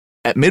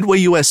At Midway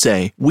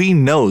USA, we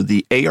know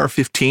the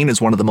AR-15 is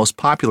one of the most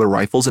popular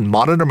rifles in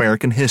modern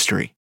American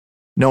history.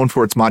 Known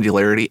for its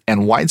modularity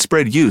and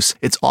widespread use,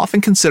 it's often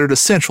considered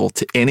essential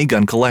to any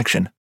gun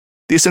collection.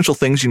 The essential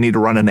things you need to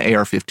run an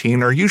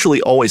AR-15 are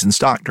usually always in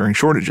stock during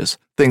shortages,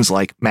 things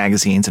like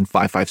magazines and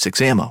 5.56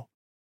 ammo.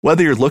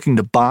 Whether you're looking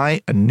to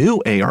buy a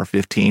new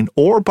AR-15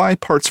 or buy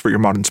parts for your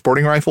modern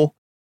sporting rifle,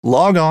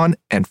 log on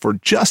and for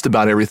just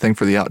about everything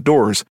for the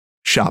outdoors,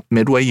 shop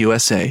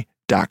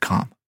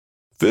MidwayUSA.com.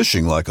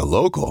 Fishing like a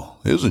local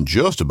isn't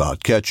just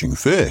about catching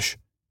fish.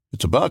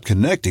 It's about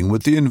connecting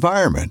with the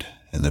environment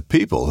and the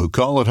people who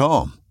call it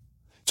home.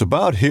 It's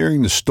about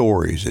hearing the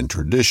stories and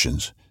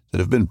traditions that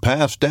have been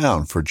passed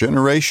down for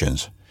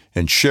generations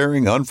and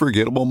sharing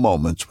unforgettable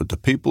moments with the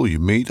people you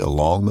meet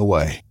along the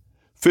way.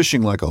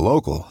 Fishing like a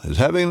local is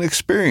having an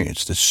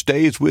experience that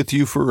stays with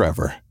you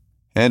forever.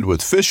 And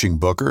with Fishing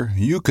Booker,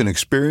 you can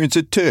experience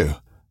it too,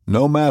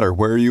 no matter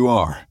where you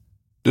are.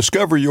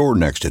 Discover your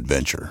next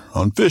adventure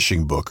on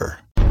Fishing Booker.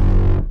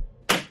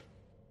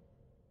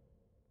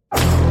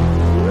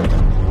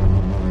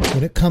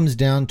 When it comes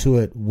down to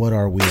it, what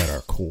are we at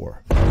our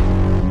core?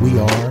 We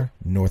are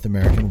North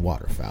American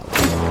waterfowl.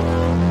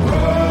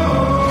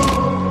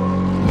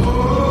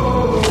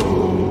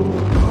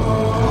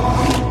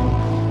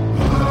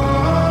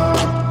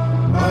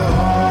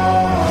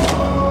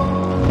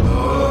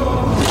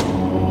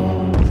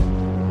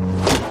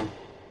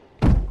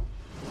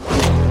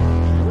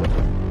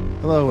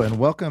 Hello and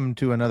welcome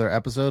to another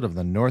episode of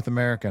the North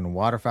American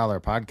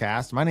Waterfowler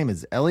Podcast. My name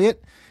is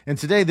Elliot, and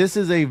today this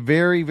is a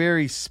very,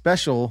 very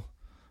special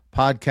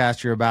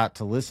podcast you're about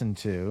to listen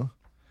to.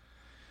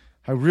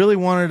 I really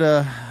wanted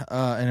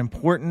an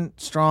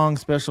important, strong,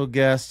 special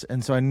guest,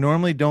 and so I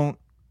normally don't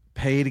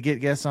pay to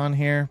get guests on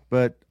here,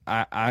 but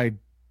I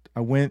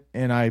went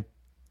and I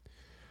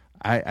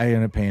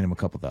ended up paying him a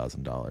couple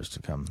 $1,000s to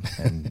come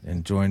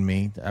and join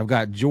me. I've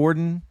got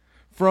Jordan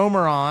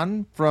Fromer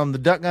on from the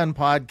Duck Gun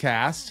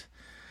Podcast.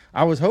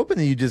 I was hoping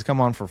that you'd just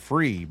come on for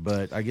free,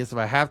 but I guess if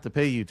I have to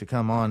pay you to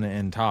come on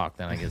and talk,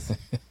 then I guess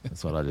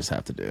that's what I just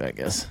have to do, I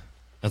guess.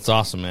 That's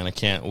awesome, man. I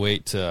can't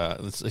wait to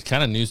it's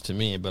kind of news to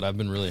me, but I've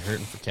been really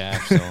hurting for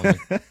cash, so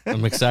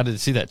I'm excited to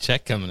see that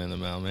check coming in the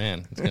mail,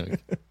 man. It's going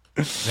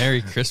to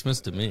Merry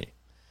Christmas to me.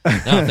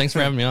 No, thanks for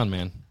having me on,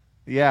 man.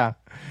 Yeah,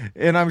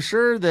 and I'm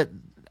sure that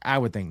I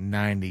would think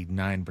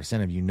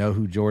 99% of you know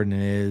who Jordan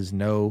is,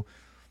 know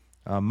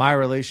my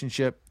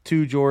relationship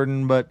to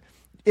Jordan, but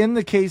in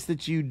the case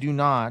that you do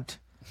not,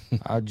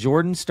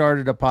 Jordan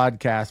started a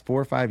podcast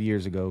 4 or 5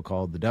 years ago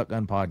called the Duck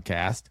Gun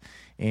Podcast,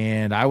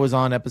 and I was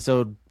on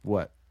episode,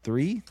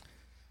 3?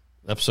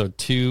 Episode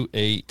 2,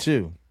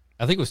 2.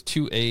 I think it was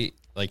 2, 8,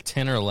 like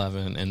 10 or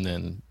 11, and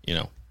then,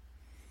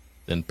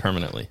 then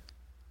permanently.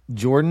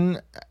 Jordan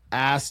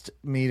asked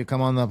me to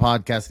come on the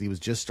podcast that he was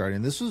just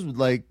starting. This was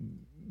like,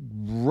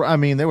 I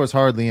mean, there was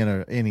hardly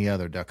any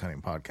other duck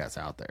hunting podcast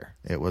out there.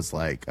 It was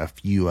like a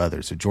few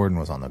others. So Jordan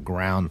was on the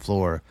ground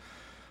floor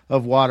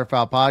of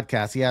Waterfowl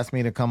Podcast. He asked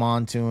me to come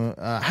on to,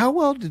 how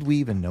well did we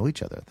even know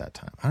each other at that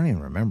time? I don't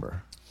even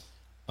remember.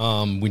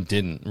 We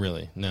didn't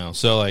really, no.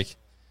 So if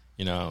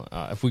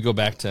we go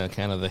back to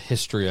kind of the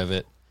history of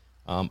it,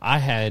 I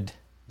had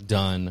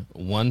done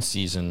one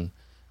season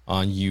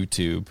on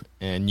YouTube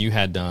and you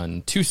had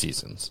done 2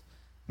 seasons,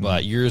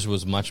 but yours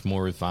was much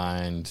more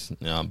refined,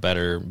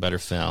 better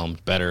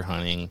filmed, better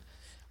hunting,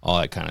 all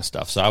that kind of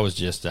stuff. So I was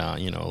just, a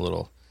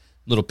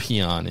little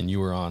peon, and you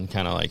were on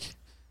kind of like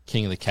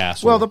King of the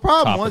Castle. Well, the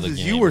problem was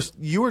you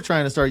were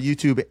trying to start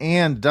YouTube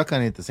and duck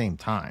hunting at the same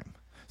time.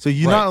 So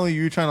not only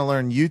you were trying to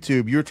learn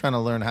YouTube, you were trying to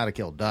learn how to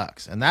kill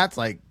ducks, and that's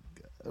like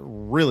a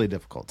really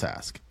difficult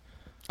task.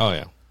 Oh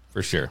yeah,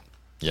 for sure.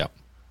 Yeah.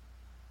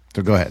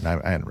 So go ahead.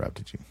 I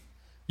interrupted you.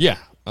 Yeah.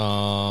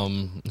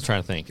 I'm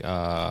trying to think.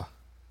 Yeah.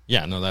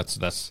 No, that's.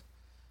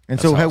 And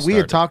so we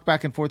had talked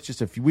back and forth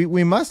just a few.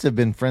 We must have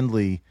been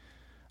friendly,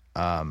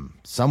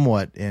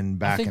 somewhat in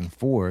back and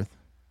forth.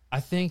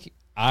 I think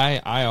I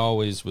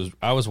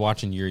was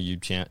watching your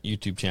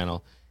YouTube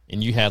channel.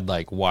 And you had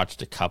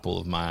watched a couple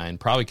of mine,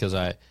 probably because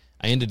I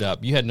ended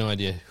up, you had no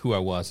idea who I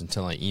was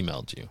until I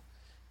emailed you.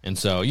 And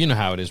so you know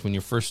how it is when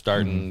you're first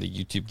starting the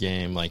YouTube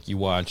game, you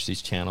watch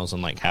these channels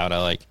and how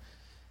to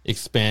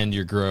expand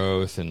your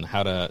growth and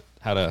how to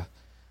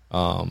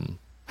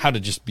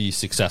just be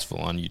successful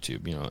on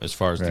YouTube, as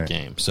far as the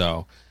game.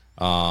 So,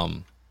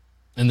 and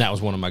that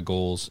was one of my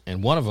goals.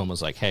 And one of them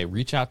was hey,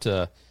 reach out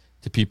to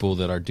people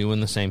that are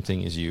doing the same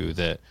thing as you,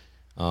 that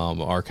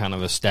are kind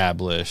of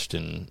established,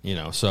 and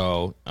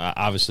so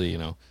obviously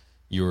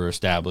you were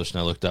established, and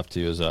I looked up to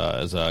you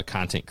as a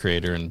content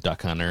creator and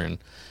duck hunter,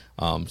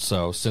 and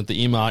so sent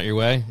the email out your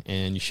way,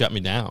 and you shut me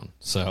down.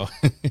 So,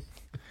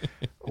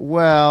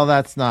 well,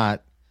 that's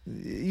not.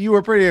 You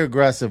were pretty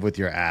aggressive with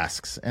your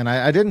asks, and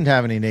I didn't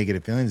have any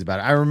negative feelings about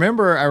it. I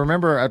remember. I don't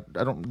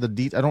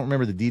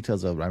remember the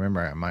details of it. I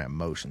remember my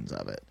emotions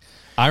of it.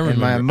 I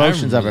remember my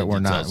emotions of it were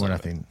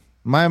nothing.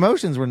 My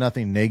emotions were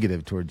nothing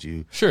negative towards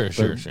you. Sure.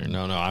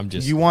 No, I'm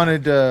just. You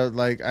wanted to,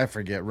 like, I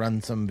forget,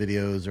 run some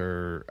videos,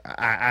 or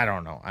I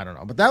don't know.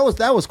 But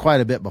that was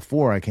quite a bit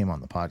before I came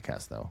on the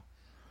podcast, though.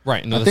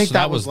 Right. No, I think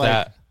that was like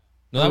that.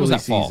 No, that was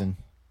that fall. season.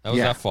 That was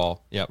that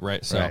fall. Yeah,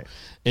 right. So Right.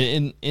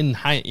 in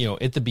high,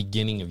 at the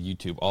beginning of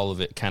YouTube, all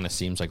of it kind of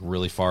seems like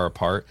really far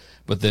apart.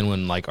 But then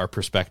when like our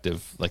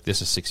perspective, like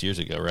this is 6 years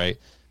ago, right?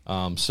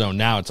 So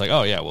now it's like,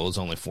 oh yeah, well, it's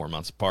only 4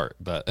 months apart.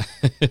 But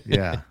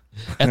Yeah.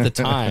 at the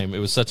time, it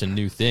was such a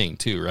new thing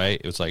too, right?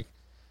 It was like,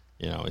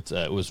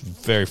 it was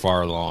very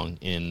far along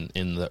in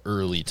the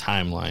early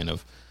timeline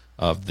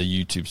of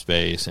the YouTube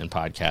space and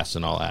podcasts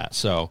and all that.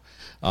 So,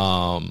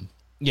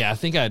 yeah, I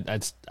think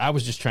I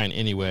was just trying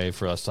anyway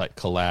for us to like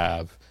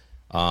collab,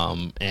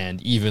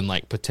 and even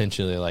like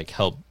potentially like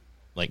help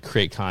like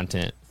create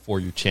content for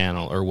your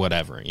channel or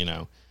whatever,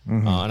 and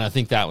I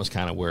think that was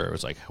kind of where it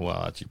was like,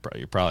 well, that's you're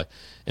probably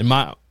in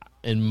my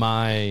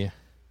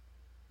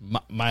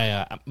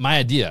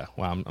idea.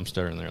 Well, I'm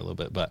stuttering there a little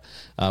bit, but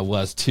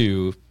was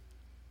to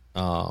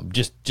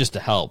just to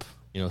help,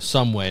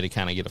 some way to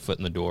kind of get a foot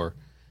in the door.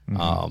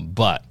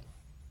 But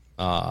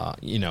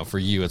for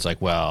you, it's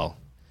like, well,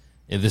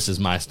 if this is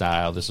my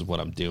style, this is what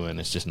I'm doing,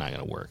 it's just not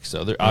going to work.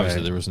 So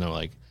obviously there was no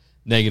like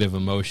negative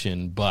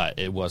emotion, but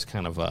it was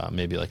kind of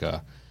maybe like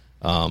a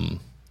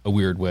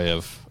weird way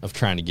of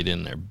trying to get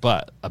in there.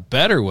 But a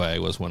better way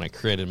was when I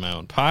created my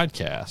own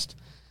podcast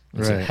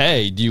and said,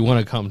 hey, do you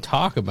want to come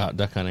talk about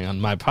duck hunting on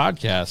my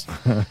podcast?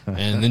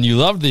 And then you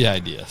loved the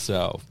idea.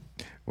 So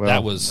I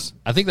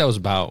think that was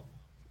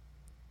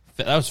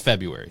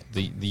February,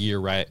 the year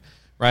right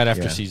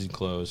after season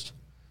closed.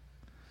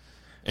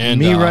 And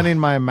me running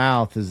my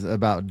mouth is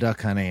about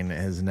duck hunting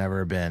I've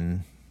never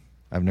been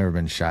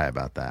shy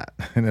about that.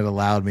 And it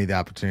allowed me the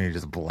opportunity to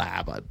just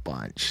blab a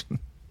bunch.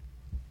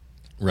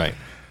 Right.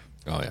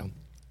 Oh yeah.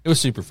 It was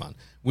super fun.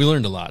 We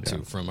learned a lot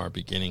too from our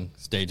beginning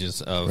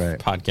stages of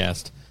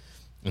podcast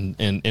and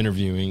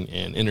interviewing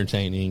and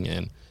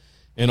entertaining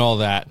and all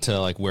that to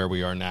like where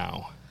we are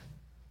now.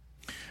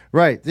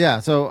 Right. Yeah.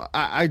 So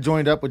I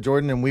joined up with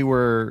Jordan and we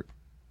were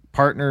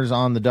partners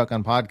on the Duck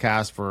Hunt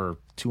podcast for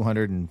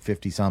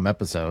 250 some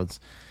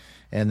episodes.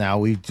 And now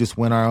we just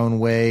went our own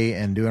way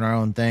and doing our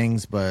own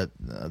things, but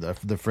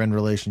the friend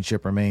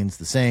relationship remains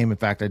the same. In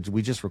fact,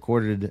 we just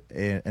recorded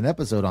an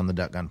episode on the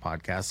Duck Gun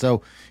podcast.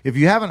 So if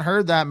you haven't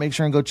heard that, make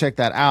sure and go check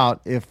that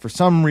out. If for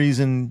some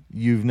reason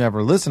you've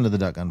never listened to the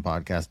Duck Gun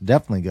podcast,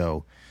 definitely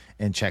go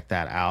and check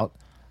that out,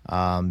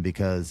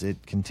 because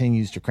it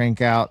continues to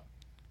crank out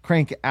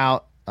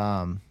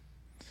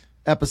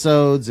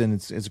episodes, and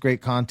it's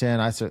great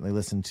content. I certainly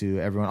listen to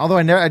everyone. Although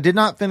I did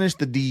not finish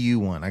the DU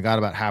one. I got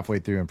about halfway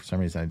through, and for some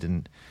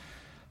reason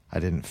I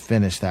didn't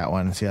finish that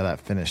one and see how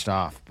that finished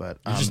off. But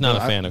you're just not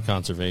a fan of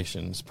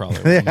conservation. It's probably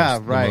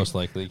the most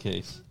likely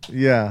case.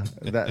 Yeah,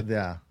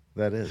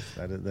 that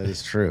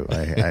is true.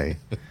 I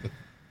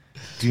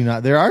do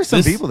not. There are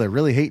some people that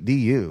really hate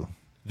DU.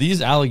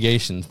 These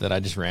allegations that I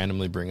just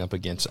randomly bring up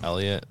against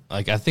Elliot,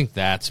 like I think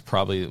that's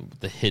probably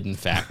the hidden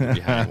factor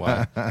behind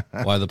why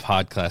the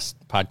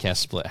podcast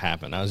split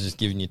happened. I was just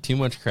giving you too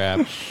much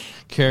crap,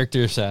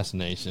 character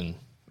assassination,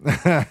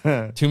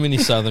 too many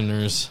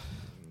Southerners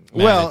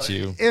mad at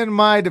you. In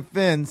my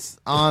defense,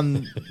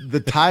 on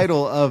the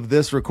title of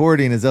this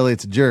recording is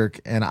Elliot's a Jerk,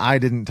 and I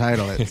didn't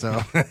title it,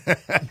 so.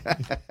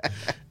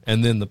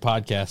 And then the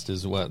podcast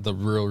is what the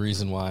real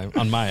reason why,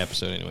 on my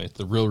episode anyway,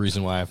 the real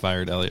reason why I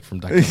fired Elliot from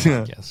Duck Hunt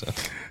Podcast. So.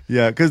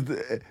 Yeah, because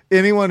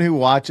anyone who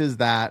watches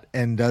that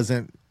and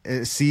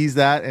sees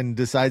that and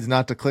decides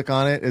not to click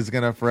on it is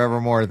going to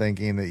forevermore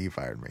thinking that you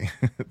fired me.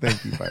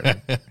 Thank you,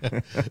 fired me.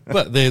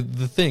 But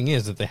the thing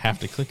is that they have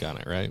to click on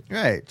it, right?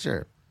 Right,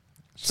 sure.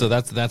 So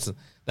that's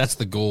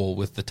the goal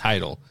with the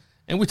title.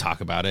 And we talk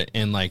about it.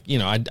 And like,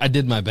 I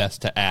did my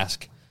best to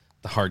ask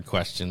the hard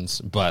questions,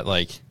 but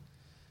like,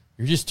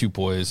 you're just too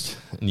poised,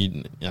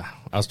 and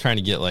I was trying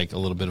to get like a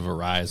little bit of a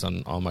rise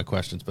on all my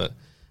questions, but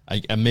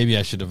maybe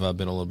I should have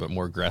been a little bit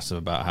more aggressive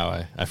about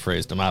how I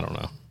phrased them. I don't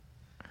know.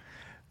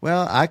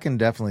 Well, I can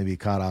definitely be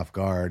caught off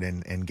guard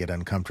and get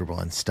uncomfortable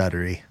and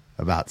stuttery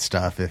about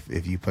stuff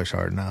if you push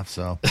hard enough.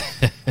 So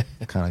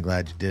I'm kind of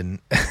glad you didn't.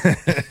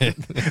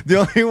 The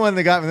only one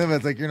that got me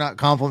was like, you're not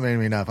complimenting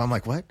me enough. I'm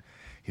like, what?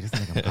 He doesn't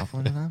think I'm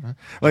complimenting enough? Huh?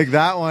 Like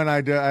that one,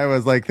 I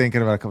was like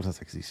thinking about a couple times.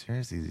 Like, is he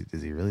serious?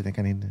 Does he really think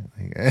I need to?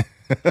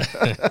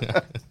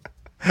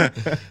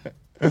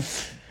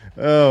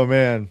 Oh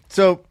man.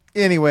 So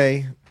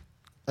anyway,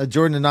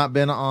 Jordan had not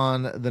been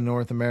on the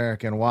North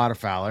American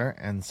Waterfowler,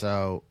 and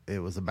so it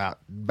was about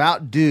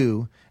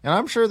due. And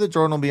I'm sure that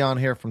Jordan will be on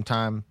here from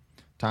time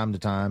to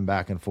time,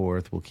 back and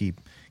forth. We'll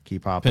keep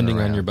hopping depending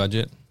around. on your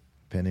budget.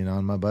 Depending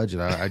on my budget.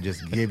 I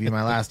just gave you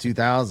my last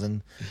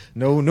 2,000.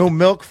 No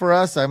milk for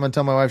us. I'm gonna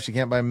tell my wife she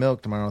can't buy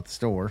milk tomorrow at the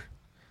store.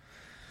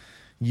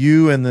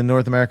 You and the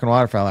North American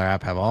Waterfowler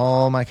app have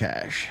all my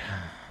cash.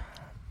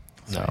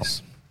 Nice.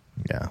 So,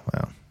 yeah,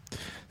 well,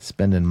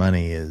 spending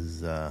money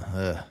is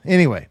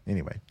anyway.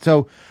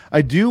 So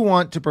I do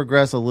want to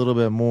progress a little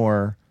bit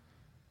more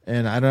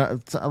and I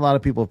don't. A lot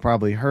of people have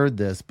probably heard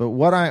this, but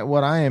what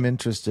I am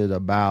interested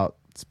about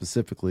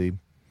specifically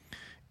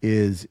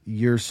is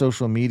your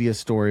social media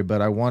story,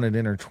 but I want it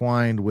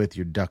intertwined with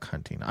your duck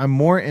hunting. I'm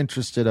more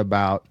interested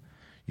about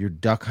your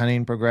duck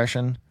hunting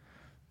progression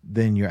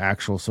than your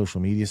actual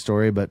social media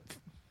story, but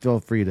feel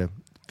free to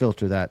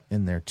filter that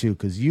in there too,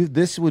 because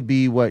this would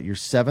be what, your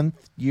 7th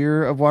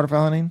year of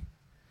waterfowl hunting?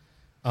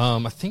 I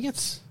think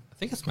it's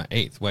my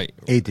 8th. Wait,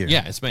 8th year.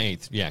 Yeah, it's my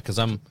 8th. Yeah, because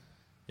I'm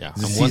one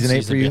season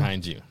 8 for you?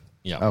 behind you.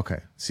 Yeah. Okay,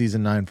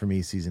 season 9 for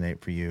me, season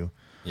 8 for you.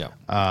 Yeah.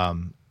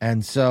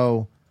 And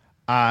so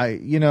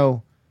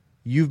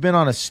you've been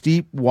on a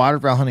steep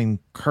waterfowl hunting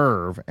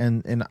curve,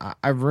 and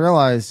I've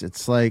realized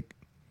it's like,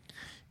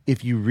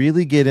 if you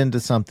really get into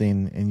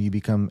something and you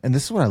become, and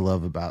this is what I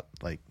love about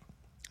like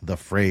the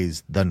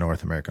phrase "the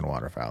North American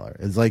waterfowler,"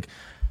 is like,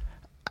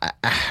 I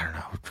don't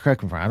know.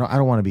 Correct me if I'm wrong. I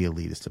don't want to be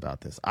elitist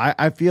about this.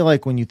 I feel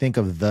like when you think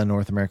of the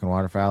North American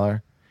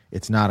waterfowler,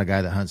 it's not a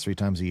guy that hunts 3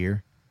 times a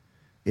year.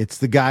 It's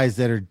the guys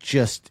that are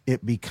just,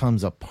 it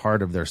becomes a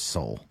part of their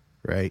soul,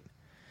 right?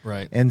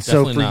 Right. And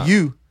so Definitely for not.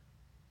 you,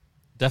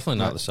 Definitely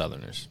not the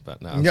Southerners,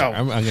 but no. No.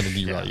 I'm going to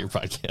derail your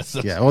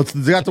podcast. yeah, well, it's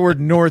got the word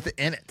North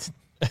in it.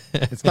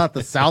 It's not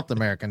the South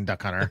American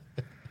duck hunter.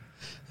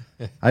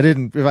 If I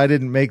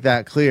didn't make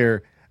that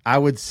clear, I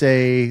would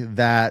say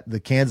that the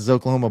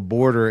Kansas-Oklahoma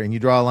border, and you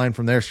draw a line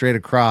from there straight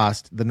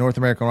across, the North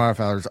American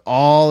waterfowlers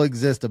all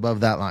exist above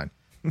that line.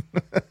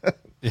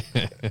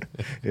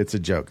 It's a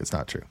joke. It's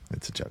not true.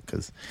 It's a joke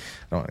because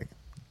I don't want to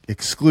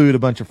exclude a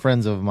bunch of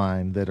friends of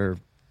mine that are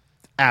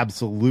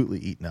absolutely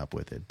eaten up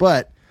with it.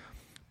 But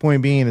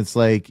point being, it's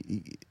like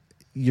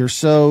you're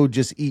so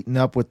just eaten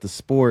up with the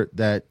sport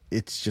that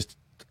it's just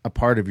a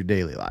part of your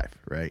daily life,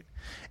 right?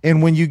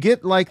 And when you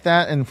get like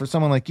that, and for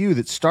someone like you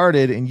that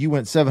started and you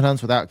went 7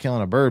 hunts without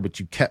killing a bird, but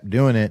you kept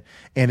doing it,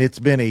 and it's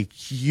been a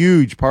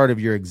huge part of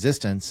your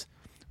existence,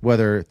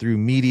 whether through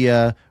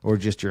media or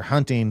just your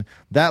hunting,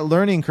 that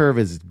learning curve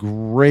is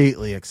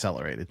greatly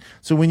accelerated.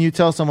 So when you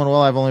tell someone,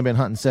 well, I've only been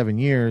hunting 7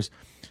 years,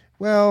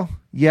 well,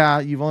 yeah,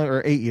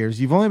 or 8 years,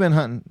 you've only been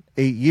hunting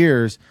 8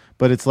 years,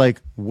 but it's like,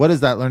 what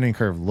does that learning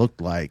curve look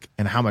like,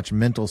 and how much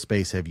mental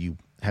space have you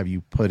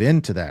put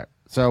into that?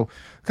 So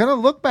kind of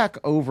look back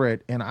over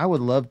it, and I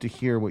would love to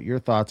hear what your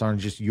thoughts are on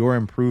just your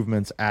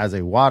improvements as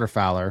a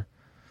waterfowler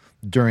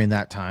during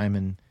that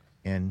time.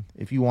 And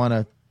if you want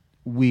to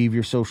weave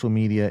your social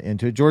media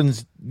into it,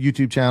 Jordan's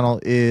YouTube channel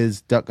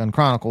is Duck Gun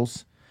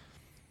Chronicles.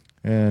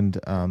 And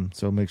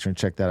so make sure and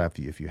check that out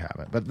if you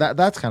haven't. But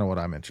that's kind of what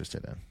I'm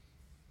interested in.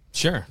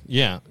 Sure.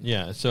 Yeah.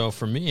 So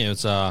for me,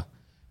 it's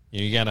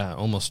you got to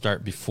almost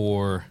start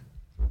before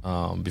the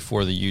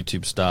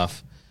YouTube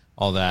stuff.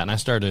 All that, and I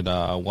started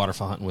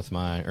waterfowl hunting with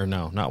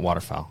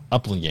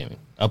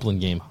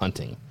upland game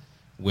hunting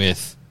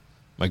with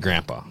my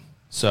grandpa.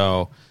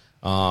 So,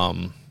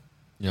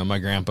 my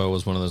grandpa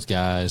was one of those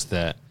guys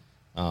that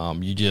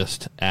you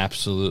just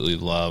absolutely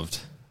loved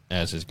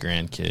as his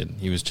grandkid.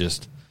 He was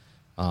just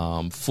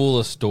full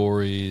of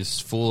stories,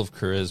 full of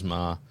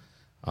charisma.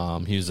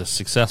 He was a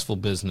successful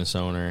business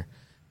owner,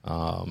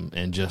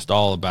 and just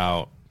all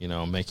about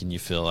making you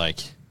feel like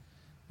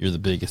you're the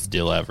biggest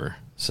deal ever.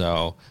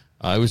 So.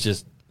 It was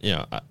just,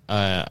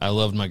 I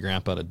loved my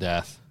grandpa to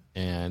death,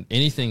 and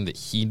anything that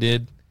he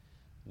did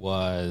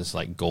was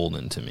like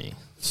golden to me.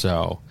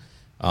 So,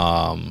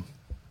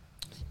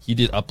 he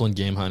did upland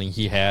game hunting.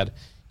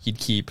 He'd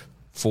keep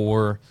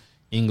 4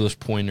 English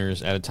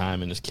pointers at a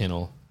time in his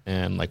kennel.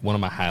 And like one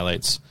of my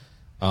highlights,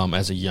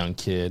 as a young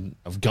kid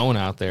of going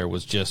out there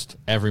was just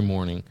every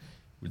morning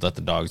we'd let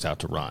the dogs out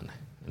to run.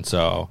 And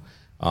so,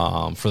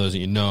 for those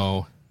of you who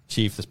know,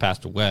 Chief that's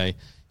passed away,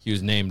 he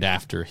was named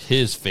after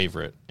his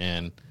favorite,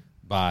 and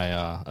by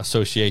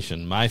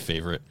association, my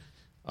favorite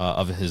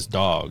of his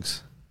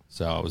dogs.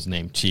 So I was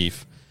named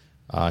Chief.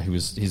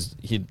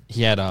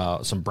 He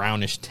had some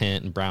brownish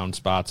tint and brown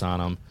spots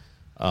on him.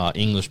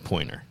 English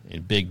pointer, a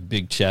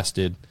big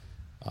chested,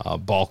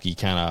 bulky,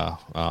 kind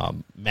of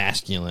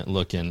masculine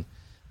looking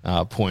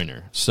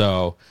pointer.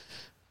 So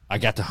I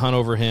got to hunt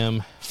over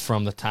him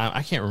from the time,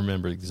 I can't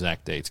remember the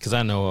exact dates because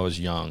I know I was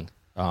young.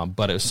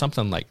 But it was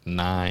something like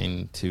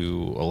 9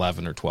 to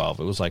 11 or 12.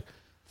 It was like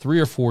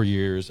 3 or 4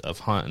 years of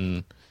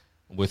hunting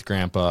with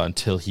Grandpa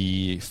until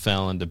he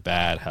fell into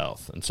bad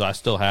health. And so I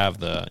still have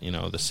the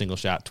single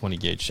shot 20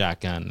 gauge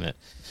shotgun that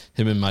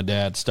him and my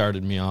dad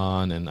started me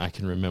on. And I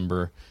can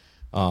remember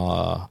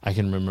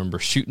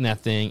shooting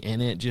that thing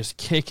and it just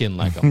kicking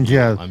like a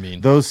yeah. I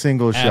mean, those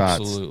single shots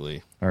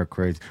absolutely are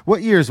crazy.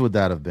 What years would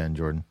that have been,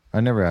 Jordan? I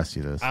never asked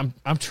you this.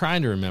 I'm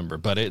trying to remember,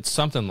 but it's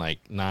something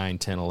like 9,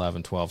 10,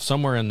 11, 12,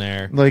 somewhere in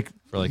there. Like,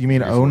 for you mean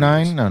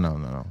 09? No.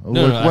 No,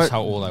 that's how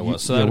old I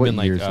was. So that would have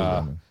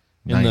been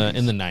like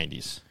in the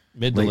 90s.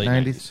 Mid to late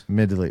 90s.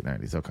 Mid to late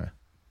 90s, okay.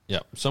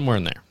 Yep, somewhere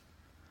in there.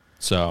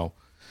 So.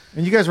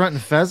 And you guys were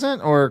hunting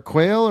pheasant or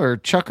quail or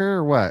chucker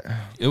or what?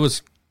 It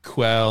was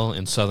quail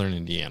in southern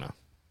Indiana.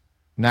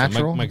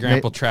 Natural? So my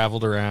grandpa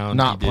traveled around.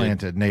 Not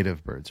planted,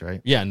 native birds, right?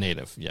 Yeah,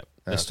 native, yep.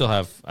 They still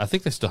have, I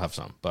think they still have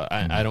some, but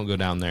I don't go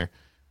down there.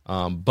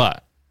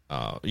 But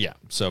yeah.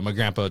 So my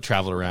grandpa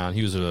traveled around.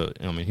 He was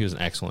he was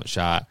an excellent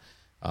shot.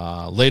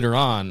 Later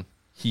on,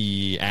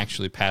 he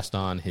actually passed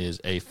on his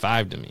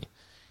A5 to me.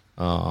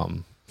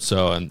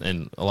 So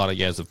and a lot of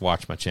you guys have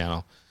watched my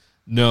channel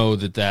know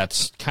that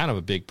that's kind of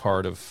a big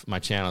part of my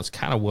channel. It's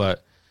kind of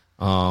what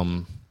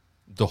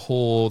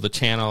the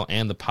channel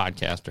and the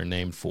podcast are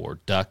named for,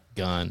 Duck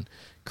Gun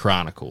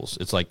Chronicles.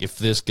 It's like if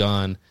this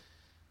gun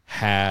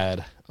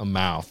had a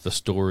mouth, the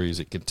stories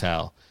it could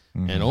tell.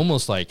 Mm-hmm. And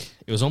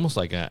it was almost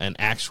like an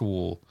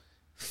actual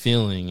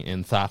feeling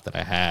and thought that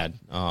I had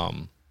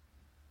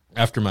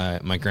after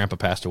my grandpa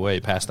passed away. He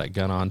passed that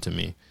gun on to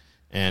me.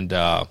 And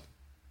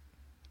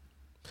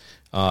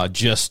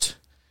just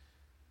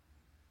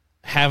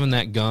having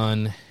that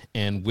gun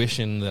and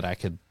wishing that I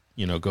could,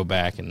 go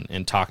back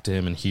and talk to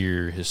him and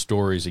hear his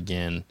stories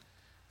again.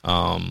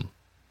 And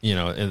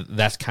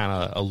that's kind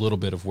of a little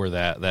bit of where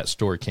that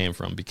story came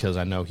from, because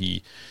I know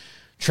he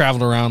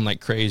traveled around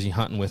like crazy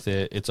hunting with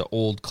it. It's an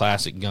old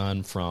classic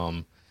gun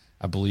from,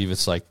 I believe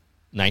it's like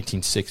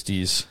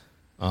 1960s.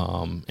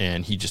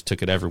 And he just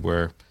took it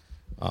everywhere,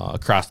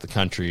 across the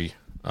country,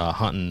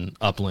 hunting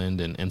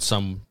upland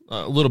and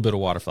a little bit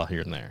of waterfowl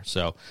here and there.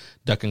 So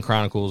Duck Gun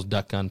Chronicles,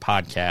 Duck Gun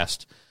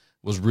Podcast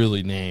was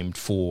really named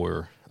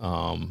for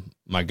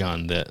my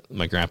gun that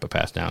my grandpa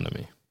passed down to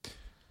me.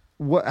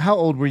 How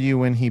old were you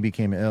when he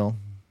became ill?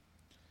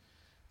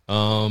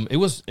 It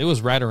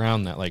was right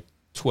around that like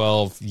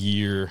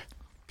 12-year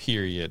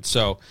period.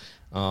 So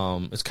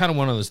it's kind of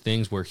one of those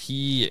things where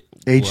he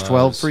age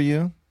 12 for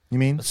you. You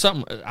mean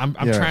something? I'm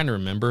trying to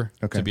remember,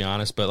 to be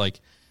honest, but like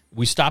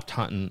we stopped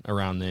hunting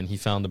around then. He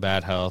fell into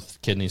bad health,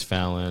 kidneys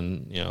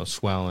failing,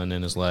 swelling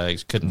in his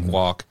legs, couldn't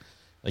walk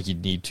like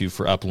he'd need to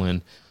for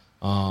upland.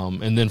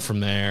 And then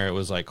from there it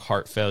was like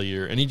heart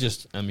failure, and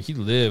he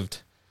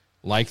lived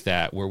like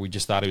that, where we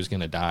just thought he was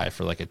going to die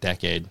for like a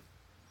decade.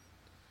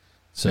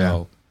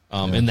 So,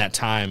 in that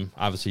time,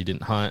 obviously he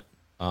didn't hunt.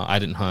 I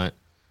didn't hunt.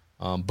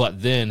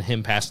 But then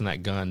him passing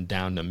that gun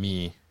down to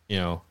me,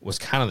 was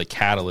kind of the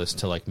catalyst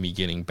to like me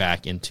getting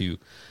back into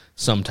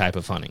some type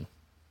of hunting.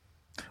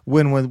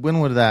 When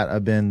would that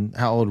have been?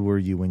 How old were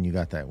you when you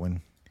got that,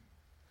 when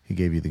he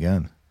gave you the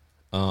gun?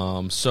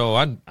 So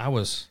I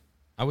was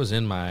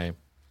in my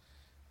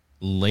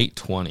late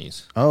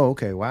 20s. Oh,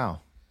 okay. Wow.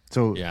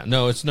 So yeah,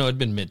 it'd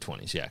been mid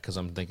 20s. Yeah. Cause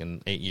I'm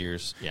thinking 8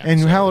 years. Yeah. And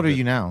so how old are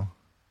you now?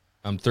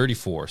 I'm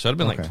 34. So it'd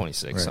been like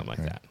 26, something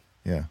like that.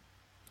 Yeah.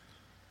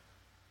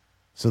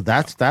 So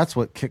that's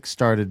what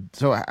kick-started.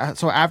 So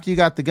after you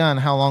got the gun,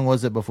 how long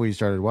was it before you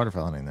started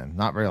waterfowl hunting then?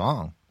 Not very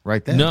long,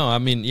 right then. No, I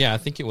mean, yeah, I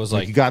think it was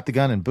like you got the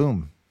gun and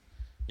boom.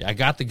 Yeah, I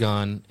got the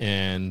gun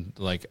and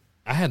like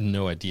I had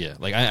no idea.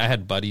 Like I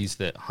had buddies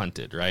that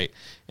hunted, right?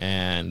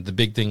 And the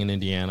big thing in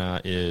Indiana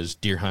is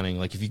deer hunting.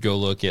 Like if you go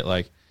look at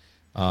like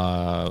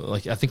I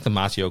think the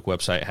Mossy Oak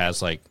website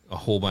has like a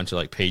whole bunch of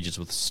like pages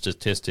with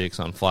statistics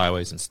on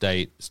flyways and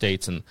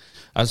states, and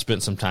I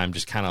spent some time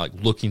just kind of like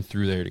looking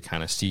through there to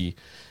kind of see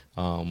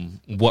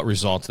what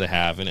results they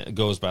have, and it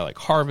goes by like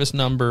harvest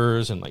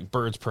numbers and like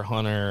birds per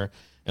hunter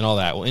and all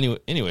that. Well,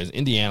 anyways,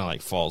 Indiana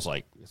like falls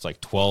like it's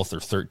like 12th or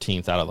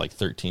 13th out of like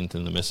 13th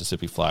in the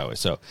Mississippi Flyway,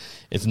 so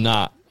it's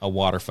not a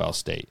waterfowl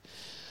state.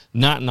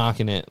 Not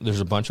knocking it.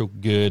 There's a bunch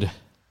of good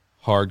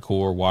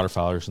hardcore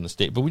waterfowlers in the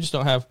state, but we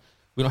don't have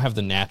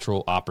the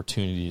natural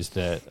opportunities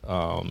that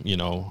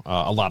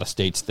a lot of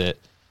states that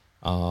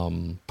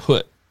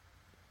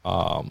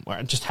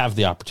just have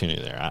the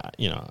opportunity there.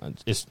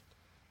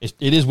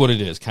 It is what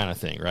it is kind of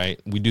thing, right?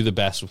 We do the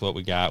best with what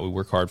we got. We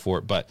work hard for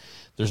it, but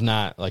there's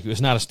not like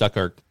it's not a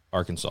Stuttgart,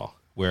 Arkansas,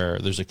 where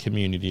there's a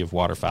community of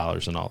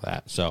waterfowlers and all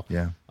that. So,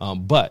 yeah.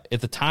 But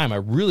at the time, I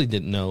really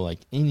didn't know like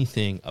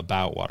anything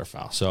about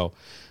waterfowl. So,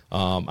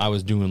 I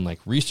was doing like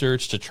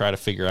research to try to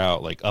figure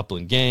out like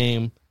upland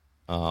game.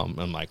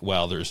 I'm like,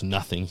 well, there's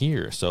nothing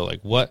here. So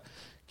like, what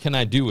can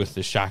I do with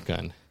this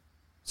shotgun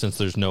since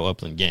there's no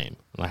upland game?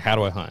 I'm like, how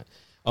do I hunt?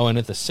 Oh, and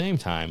at the same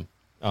time,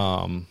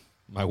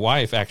 my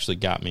wife actually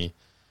got me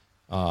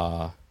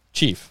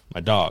Chief,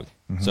 my dog.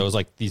 Mm-hmm. So it was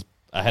like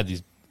I had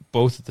these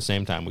both at the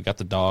same time. We got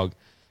the dog.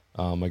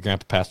 My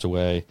grandpa passed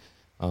away.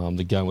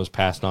 The gun was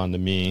passed on to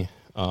me.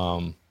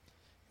 And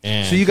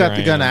so you got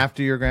the gun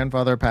after your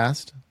grandfather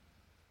passed?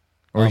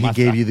 Or he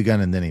gave you the gun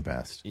and then he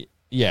passed?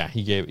 Yeah,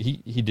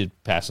 he did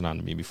pass it on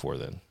to me before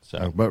then.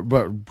 So,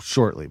 but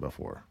shortly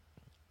before.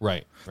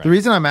 Right. The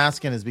reason I'm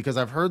asking is because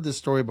I've heard this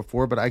story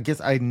before, but I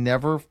guess I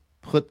never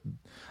put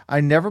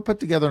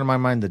together in my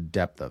mind the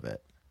depth of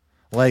it.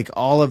 Like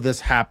all of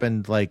this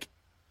happened like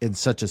in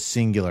such a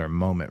singular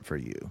moment for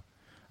you,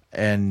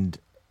 and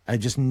I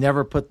just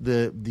never put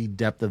the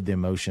depth of the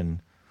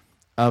emotion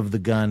of the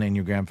gun and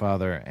your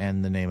grandfather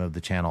and the name of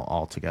the channel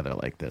all together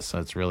like this. So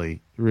it's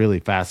really, really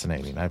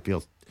fascinating. I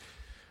feel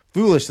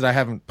foolish that I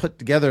haven't put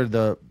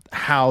together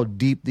how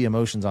deep the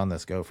emotions on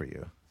this go for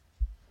you.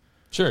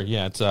 Sure.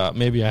 Yeah. It's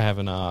maybe I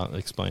haven't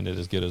explained it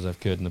as good as I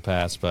could in the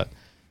past, but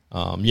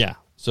yeah.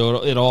 So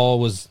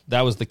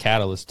that was the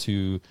catalyst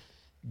to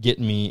get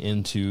me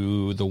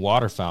into the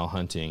waterfowl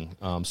hunting.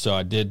 So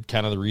I did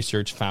kind of the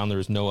research, found there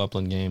was no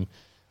upland game.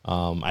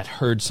 I'd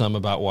heard some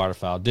about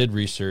waterfowl, did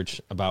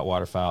research about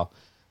waterfowl,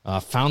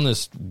 found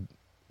this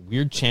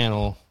weird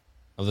channel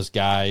of this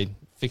guy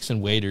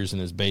fixing waders in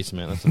his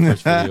basement. That's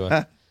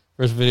the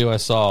first video I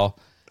saw.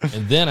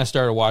 And then I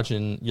started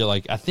watching,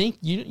 I think,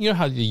 you know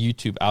how the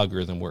YouTube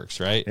algorithm works,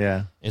 right?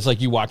 Yeah. It's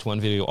like you watch one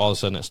video, all of a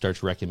sudden it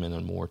starts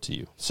recommending more to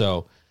you.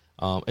 So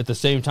at the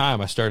same time,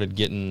 I started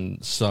getting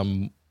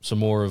some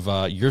more of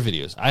your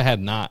videos. I had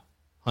not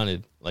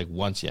hunted like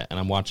once yet, and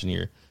I'm watching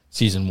your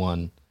season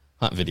 1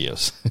 hunt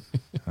videos.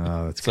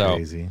 Oh, that's So,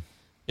 crazy.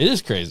 It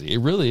is crazy. It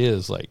really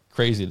is like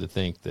crazy to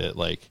think that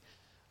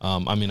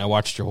I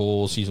watched your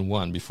whole season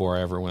 1 before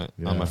I ever went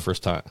on my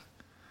first hunt.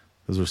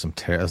 Those were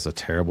that was a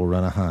terrible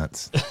run of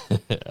hunts.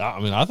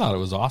 I thought it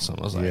was awesome.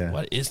 I was like,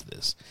 what is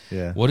this?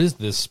 Yeah. What is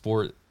this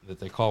sport that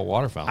they call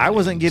waterfowl? I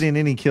wasn't getting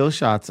any kill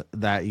shots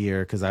that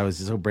year because I was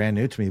so brand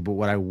new to me. But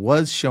what I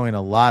was showing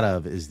a lot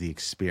of is the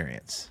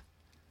experience.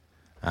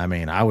 I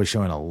mean, I was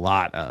showing a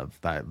lot of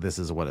that. This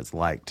is what it's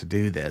like to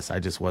do this. I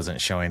just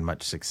wasn't showing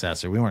much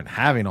success, or we weren't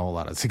having a whole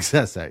lot of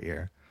success that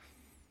year.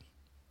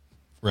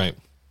 Right.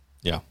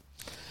 Yeah.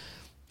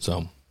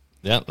 So,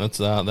 yeah,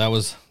 that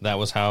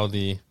was how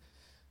the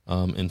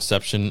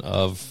inception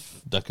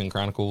of Duck and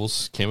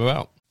Chronicles came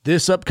about.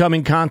 This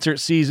upcoming concert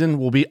season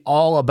will be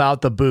all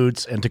about the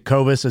boots, and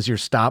Tecovas is your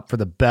stop for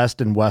the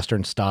best in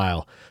Western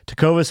style.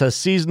 Tecovas has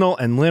seasonal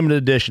and limited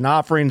edition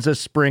offerings this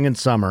spring and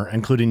summer,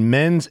 including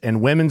men's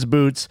and women's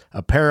boots,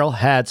 apparel,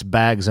 hats,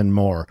 bags, and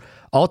more.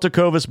 All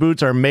Tecovas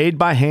boots are made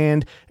by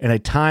hand in a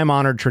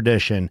time-honored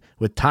tradition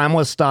with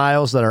timeless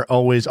styles that are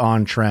always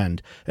on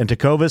trend. And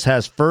Tecovas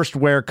has first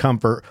wear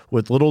comfort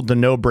with little to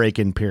no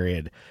break-in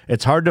period.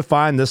 It's hard to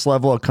find this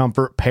level of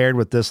comfort paired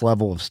with this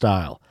level of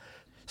style.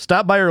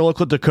 Stop by your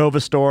local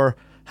Tecovas store,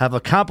 have a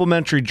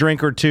complimentary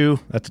drink or two,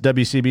 that's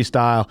WCB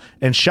style,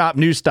 and shop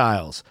new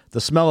styles.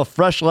 The smell of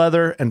fresh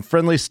leather and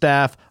friendly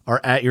staff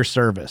are at your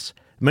service.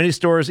 Many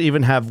stores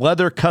even have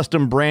leather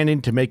custom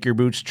branding to make your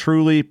boots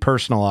truly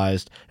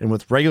personalized. And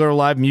with regular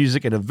live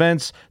music and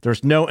events,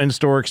 there's no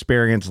in-store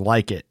experience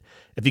like it.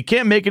 If you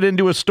can't make it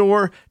into a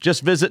store,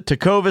 just visit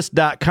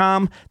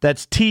tecovas.com.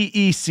 That's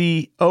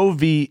TECOVAS.com.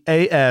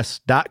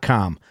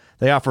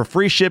 They offer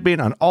free shipping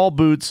on all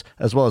boots,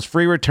 as well as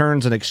free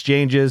returns and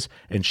exchanges,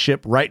 and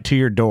ship right to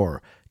your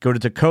door. Go to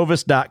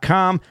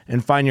tecovas.com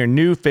and find your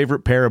new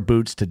favorite pair of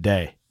boots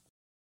today.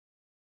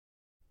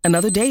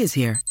 Another day is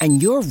here,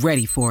 and you're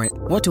ready for it.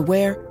 What to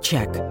wear?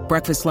 Check.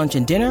 Breakfast, lunch,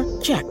 and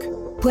dinner? Check.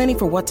 Planning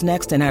for what's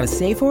next and how to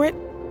save for it?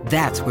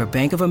 That's where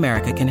Bank of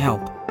America can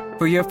help.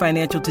 For your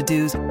financial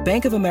to-dos,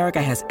 Bank of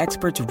America has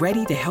experts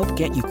ready to help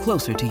get you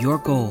closer to your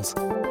goals.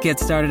 Get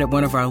started at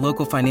one of our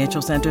local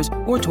financial centers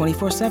or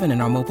 24/7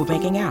 in our mobile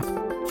banking app.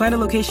 Find a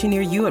location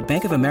near you at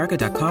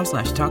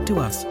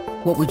bankofamerica.com/talktous.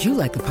 What would you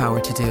like the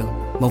power to do?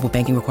 Mobile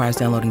banking requires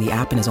downloading the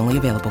app and is only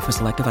available for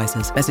select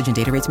devices. Message and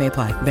data rates may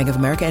apply. Bank of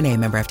America NA,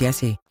 member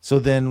FDIC. So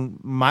then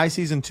my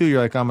season 2,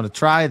 you're like, I'm going to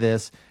try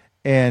this.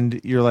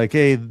 And you're like,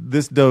 hey,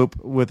 this dope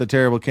with a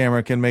terrible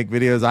camera can make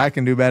videos. I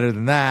can do better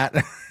than that.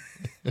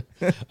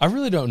 I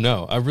really don't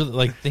know. I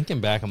really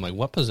thinking back. I'm like,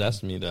 what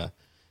possessed me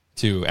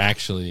to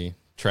actually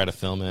try to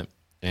film it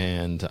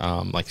and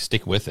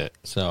stick with it.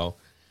 So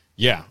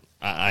yeah,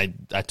 I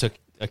took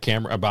a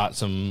camera. I bought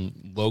some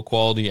low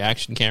quality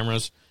action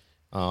cameras.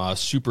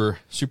 Super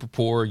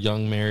poor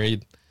young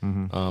married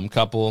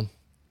couple,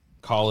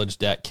 college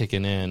debt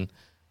kicking in,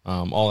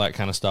 all that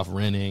kind of stuff,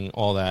 renting,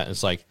 all that.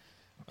 It's like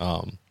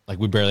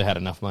we barely had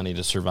enough money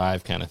to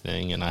survive, kind of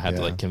thing. And I had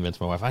to convince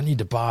my wife I need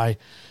to buy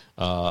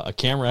a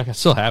camera. I can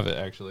still have it,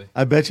 actually.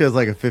 I bet you it was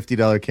like a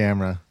 $50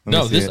 camera.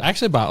 No, this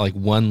actually bought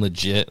one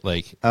legit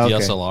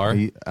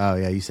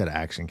DSLR. You said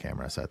action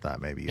camera, so I thought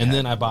maybe. And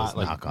then I bought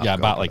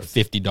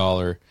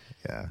 $50.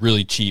 Yeah.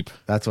 Really cheap.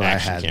 That's what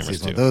action I had.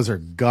 Cameras too. Those are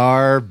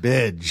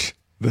garbage.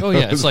 Oh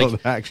yeah, it's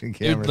like action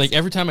cameras.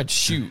 Every time I'd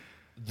shoot,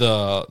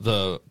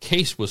 the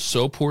case was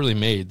so poorly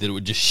made that it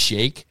would just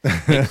shake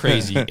like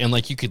crazy,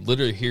 and you could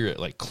literally hear it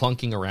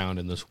clunking around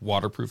in this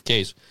waterproof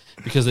case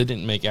because they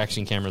didn't make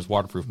action cameras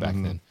waterproof back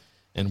then,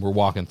 and we're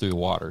walking through the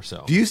water.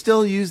 So, do you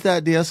still use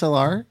that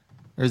DSLR,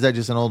 or is that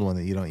just an old one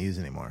that you don't use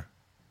anymore?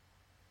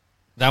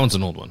 That one's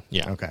an old one.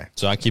 Yeah. Okay.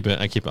 So I keep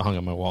it hung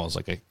on my walls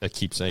like a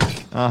keepsake.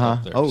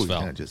 Oh, it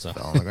just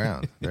fell on the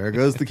ground. There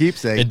goes the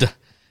keepsake.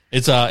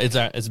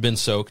 It's been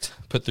soaked,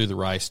 put through the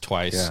rice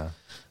twice. Yeah.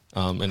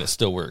 And it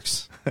still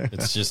works.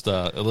 It's just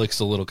it looks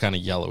a little kind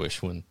of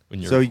yellowish when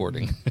you're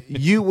recording.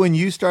 When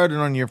you started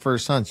on your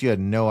first hunts, you had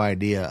no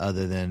idea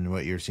other than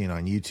what you're seeing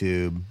on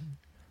YouTube,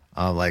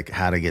 how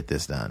to get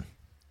this done.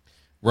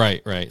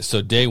 Right.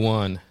 So day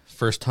one,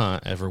 first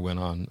hunt ever went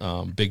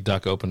on, big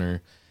duck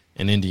opener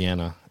in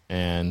Indiana.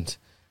 And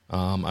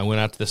I went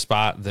out to the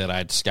spot that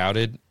I'd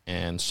scouted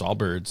and saw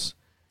birds,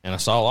 and I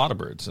saw a lot of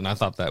birds, and I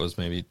thought that was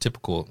maybe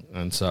typical.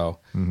 And so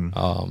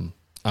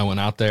I went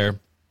out there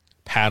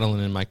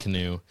paddling in my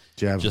canoe.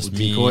 Did you have just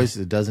decoys,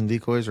 a dozen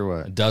decoys or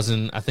what? A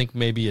dozen, I think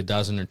maybe a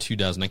dozen or 2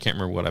 dozen. I can't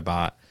remember what I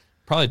bought.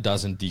 Probably a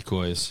dozen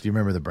decoys. Do you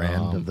remember the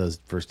brand of those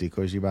first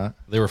decoys you bought?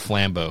 They were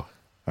Flambeau.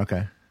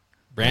 Okay.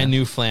 Brand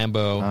new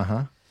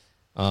Flambeau.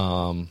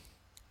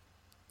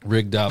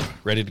 rigged up,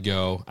 ready to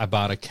go. I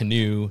bought a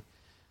canoe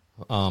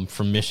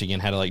from Michigan.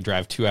 Had to like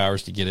drive 2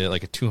 hours to get it,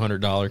 like a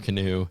 $200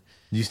 canoe.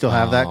 You still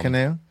have that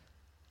canoe?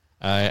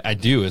 I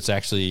do. It's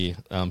actually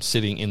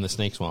sitting in the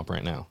snake swamp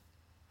right now.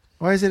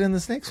 Why is it in the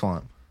snake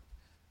swamp?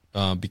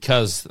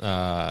 Because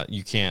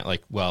you can't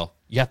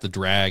you have to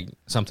drag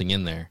something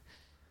in there,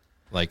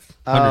 like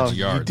hundreds of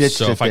yards.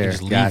 So if I can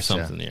just leave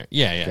something there,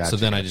 yeah. So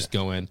then I just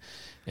go in,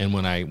 and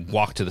when I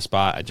walk to the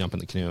spot, I jump in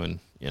the canoe, and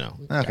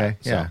Okay,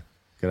 yeah.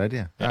 Good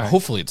idea. Yeah,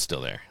 hopefully it's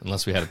still there,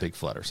 unless we had a big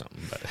flood or something.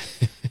 But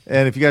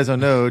and if you guys don't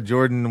know,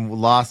 Jordan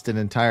lost an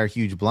entire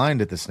huge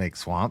blind at the snake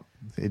swamp.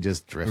 It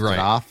just drifted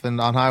off, and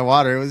on high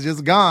water, it was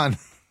just gone.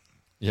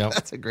 Yeah,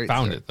 that's a great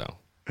found story. it though.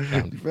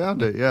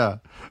 Found it, yeah.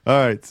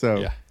 All right,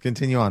 so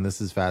continue on.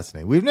 This is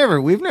fascinating. We've never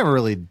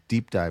really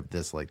deep dived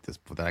this like this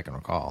that I can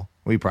recall.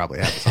 We probably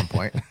have at some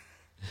point.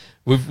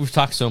 we've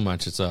talked so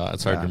much. It's hard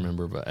to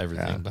remember, but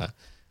everything.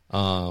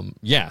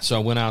 Yeah. But so I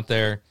went out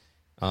there,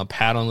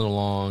 paddling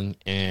along,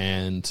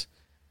 and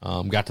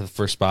got to the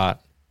first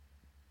spot.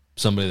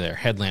 Somebody there.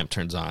 Headlamp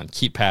turns on.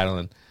 Keep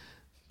paddling.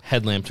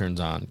 Headlamp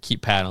turns on.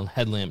 Keep paddling.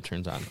 Headlamp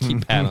turns on.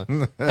 Keep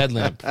paddling.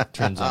 Headlamp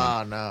turns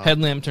on. Oh no!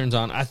 Headlamp turns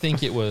on. I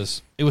think it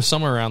was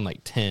somewhere around like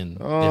 10.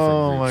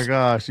 Oh my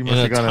gosh! You must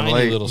have gone in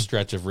late. Tiny little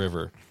stretch of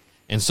river,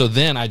 and so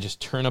then I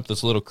just turn up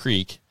this little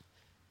creek,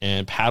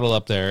 and paddle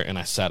up there, and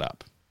I set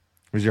up.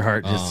 Was your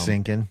heart just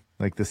sinking?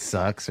 Like this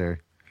sucks, or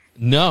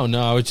no?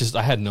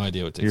 I had no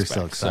idea what to expect.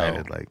 You're so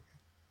excited, so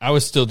I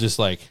was still just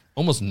like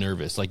almost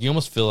nervous. Like you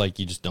almost feel like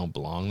you just don't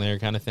belong there,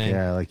 kind of thing.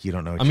 Yeah, like you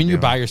don't know. You're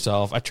by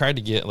yourself. I tried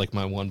to get like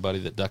my one buddy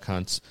that duck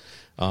hunts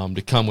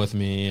to come with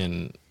me,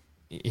 and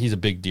he's a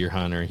big deer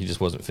hunter. He just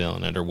wasn't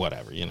feeling it or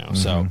whatever,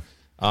 So,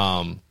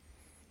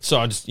 so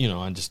I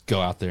just go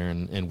out there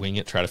and wing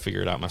it, try to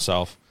figure it out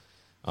myself,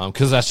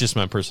 because that's just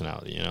my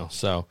personality,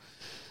 So,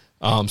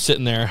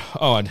 sitting there.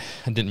 Oh, I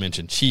didn't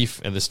mention Chief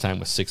at this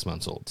time was 6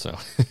 months old. So,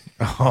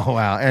 oh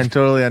wow, and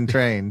totally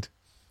untrained.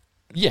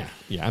 Yeah.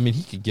 I mean,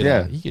 he could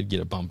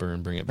get a bumper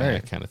and bring it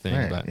back, kind of thing.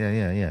 Right. But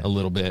yeah, a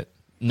little bit,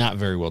 not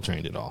very well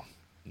trained at all.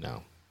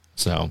 No.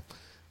 So,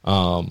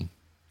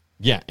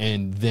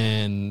 and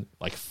then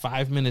like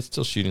 5 minutes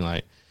till shooting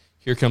light,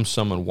 here comes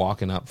someone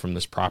walking up from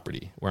this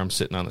property where I'm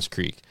sitting on this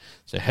creek.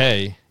 Say,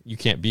 hey, you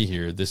can't be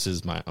here. This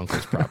is my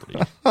uncle's property.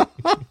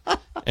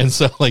 And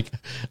so, like,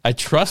 I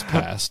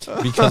trespassed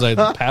because I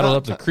paddled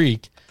up the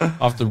creek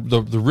off the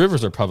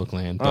rivers are public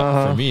land,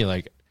 but for me,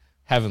 like,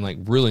 having like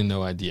really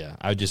no idea.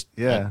 I just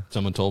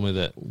someone told me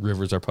that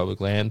rivers are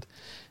public land.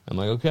 I'm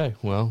like, okay,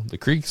 well, the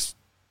creek's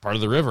part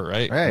of the river,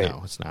 right?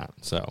 No, it's not.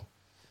 So,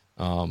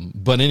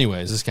 but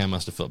anyways, this guy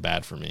must have felt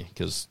bad for me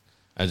because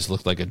I just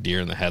looked like a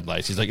deer in the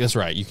headlights. He's like, that's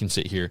right, you can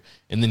sit here.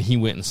 And then he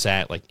went and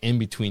sat like in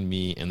between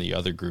me and the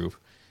other group.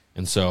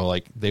 And so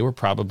like they were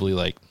probably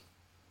like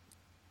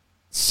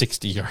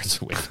 60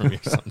 yards away from me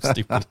or something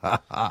stupid. Oh,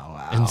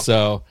 wow. And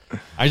so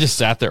I just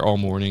sat there all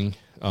morning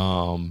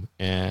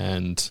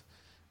and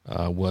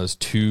was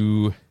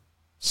too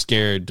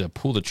scared to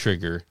pull the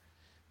trigger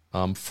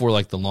for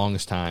like the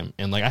longest time.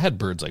 And like I had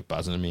birds like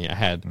buzzing at me. I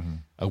had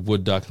a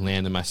wood duck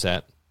land in my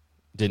set,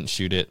 didn't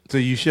shoot it. So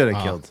you should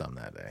have killed some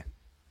that day.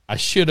 I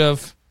should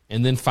have.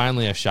 And then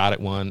finally I shot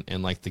at one,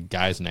 and like the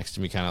guys next to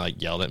me kind of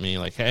like yelled at me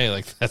like, hey,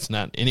 like that's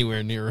not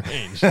anywhere near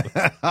range.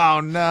 Oh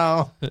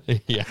no.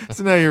 Yeah.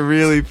 So now you're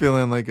really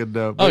feeling like a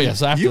dope. Oh yeah.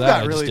 So after you've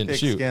that, got really I just didn't thick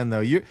shoot. skin though.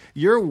 You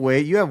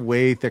have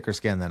way thicker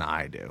skin than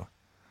I do.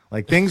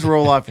 Like things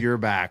roll off your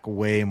back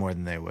way more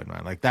than they would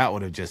mine. Like that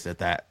would have just at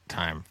that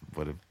time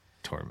would have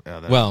torn.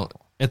 Well,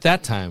 at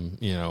that time,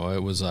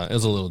 it was a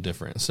little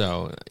different.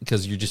 So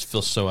because you just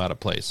feel so out of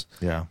place.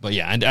 Yeah. But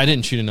yeah, I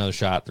didn't shoot another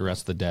shot the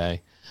rest of the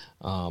day.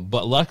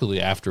 But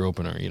luckily after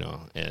opener,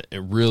 it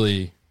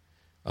really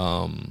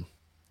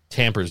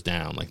tampers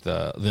down like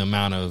the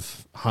amount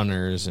of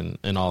hunters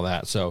and all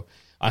that. So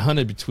I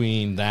hunted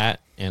between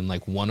that and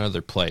like one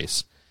other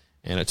place,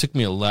 and it took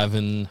me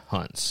 11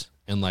 hunts.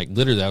 And like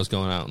literally I was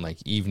going out in like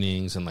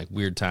evenings and like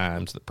weird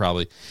times that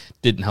probably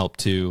didn't help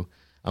too.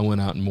 I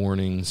went out in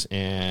mornings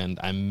and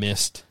I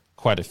missed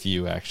quite a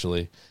few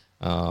actually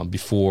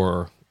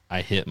before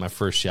I hit my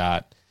first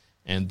shot.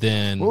 And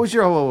then what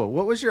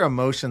was your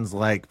emotions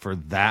like for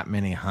that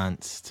many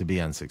hunts to be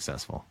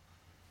unsuccessful?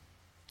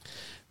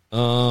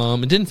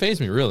 It didn't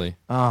faze me really.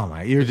 Oh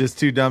my, you're just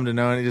too dumb to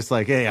know. And just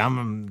like, hey,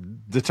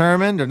 I'm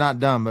determined, or not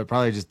dumb, but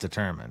probably just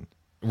determined.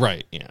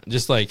 Right. Yeah.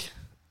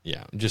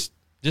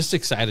 Just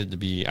excited to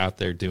be out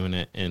there doing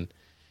it.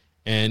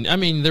 And I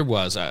mean, there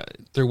was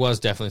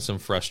definitely some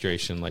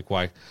frustration. Like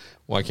why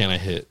can't I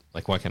hit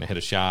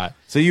a shot?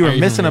 So you were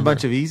missing a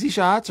bunch of easy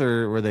shots,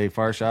 or were they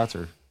far shots,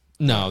 or?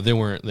 No, they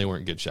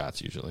weren't good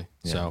shots usually.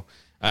 Yeah. So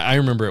I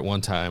remember at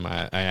one time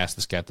I asked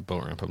this guy at the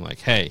boat ramp, I'm like,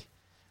 hey,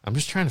 I'm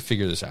just trying to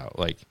figure this out.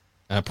 Like,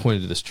 and I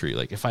pointed to this tree.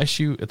 Like, if I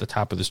shoot at the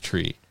top of this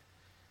tree,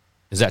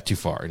 is that too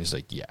far? And he's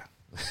like, yeah.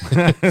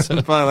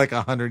 So, probably like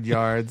 100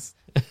 yards.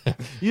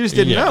 You just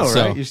didn't know,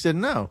 right? You just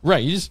didn't know.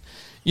 Right. You just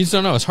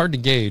don't know. It's hard to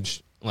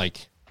gauge,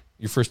 like,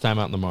 your first time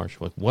out in the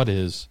marsh. Like, what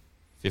is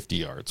 50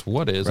 yards?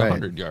 What is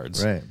 100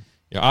 yards? Right.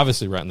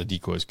 obviously right in the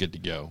decoy is good to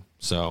go.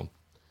 So,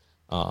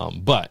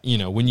 but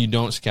when you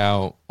don't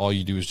scout, all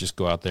you do is just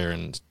go out there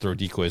and throw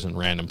decoys in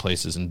random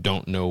places and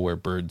don't know where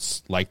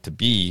birds like to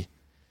be.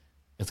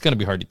 It's going to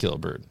be hard to kill a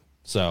bird.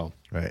 So,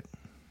 Right.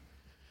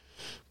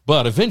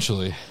 But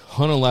eventually,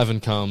 hunt 11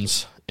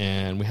 comes,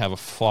 and we have a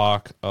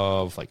flock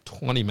of like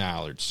 20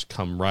 mallards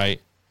come right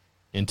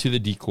into the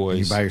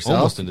decoys. You by yourself?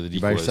 Almost into the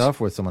decoys. You by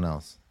yourself or with someone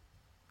else?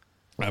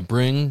 I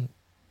bring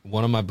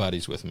one of my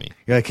buddies with me.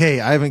 You're like, hey,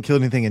 I haven't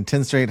killed anything in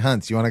 10 straight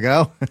hunts. You want to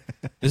go?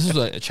 This is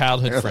a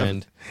childhood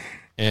friend,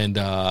 and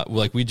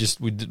we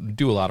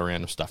do a lot of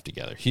random stuff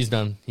together. He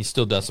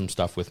still does some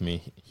stuff with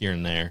me here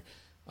and there,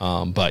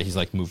 but he's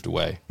like moved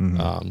away,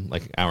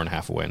 like an hour and a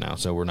half away now.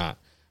 So we're not,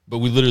 but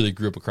we literally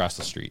grew up across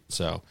the street.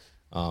 So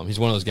he's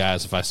one of those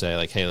guys. If I say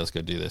like, hey, let's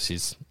go do this,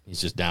 he's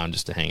just down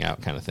just to hang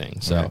out kind of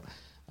thing. So,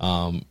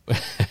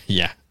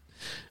 yeah,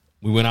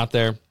 we went out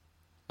there.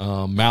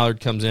 Mallard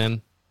comes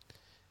in.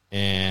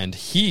 And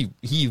he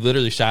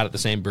literally shot at the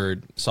same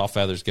bird, saw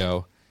feathers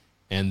go,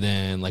 and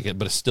then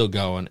but it's still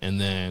going. And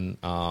then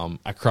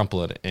I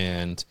crumple it,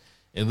 and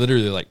it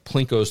literally like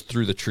plinkos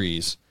through the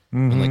trees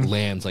and like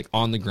lands like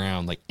on the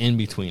ground, like in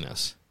between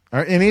us.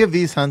 Are any of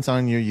these hunts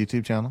on your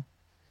YouTube channel?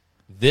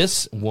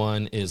 This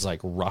one is like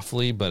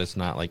roughly, but it's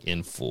not like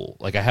in full.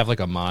 Like I have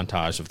like a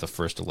montage of the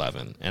first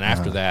 11, and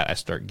after that, I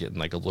start getting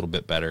like a little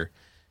bit better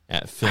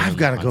at filming. I've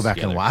got to go hunts back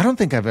together. and watch. I don't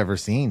think I've ever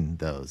seen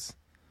those.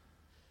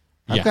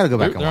 I've Yeah, got to go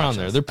back and they're watch on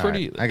there. those. They're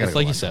pretty. All right, I gotta It's go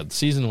like you watch said,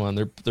 season 1.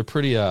 They're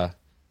pretty. They're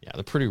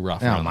pretty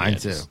rough. them. Yeah, around the mine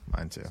too. edges.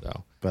 Mine too.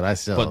 So. But I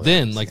still. But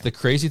then, like the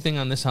crazy thing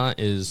on this hunt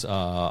is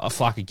a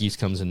flock of geese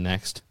comes in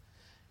next,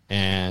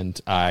 and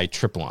I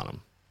triple on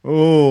them.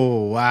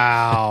 Oh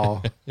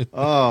wow!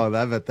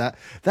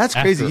 That's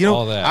crazy. After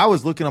all that. I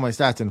was looking at my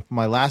stats, and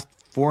my last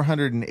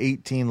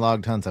 418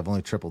 logged hunts, I've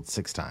only tripled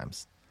 6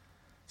 times.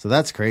 So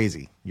that's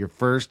crazy. Your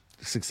first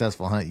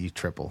successful hunt, you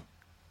triple.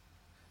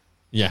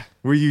 Yeah,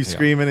 Were you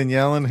screaming and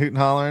yelling, hooting,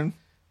 hollering?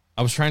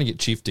 I was trying to get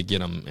Chief to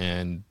get him,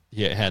 and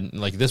he had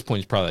like at this point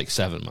he's probably like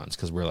 7 months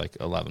because we're like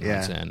 11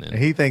 months in. And And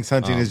he thinks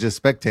hunting is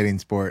just spectating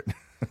sport.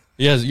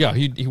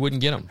 he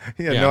wouldn't get him.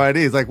 He had no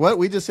idea. He's like, "What?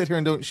 We just sit here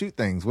and don't shoot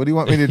things. What do you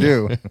want me to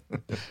do?"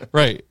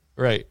 Right.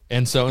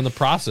 And so in the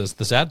process,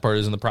 the sad part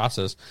is in the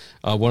process,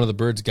 one of the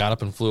birds got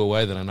up and flew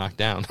away that I knocked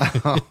down.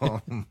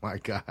 Oh my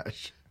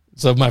gosh!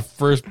 So my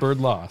first bird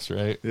loss,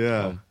 right?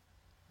 Yeah.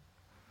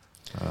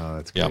 Oh,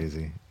 that's Yep.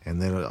 crazy. And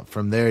then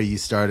from there, you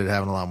started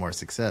having a lot more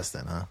success,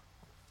 then, huh?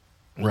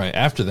 Right.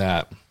 After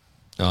that,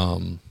 I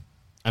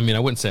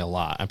wouldn't say a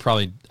lot. I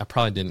probably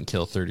didn't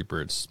kill 30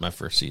 birds my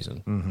first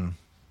season. Mm-hmm.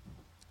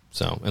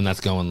 So, and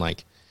that's going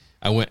like,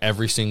 I went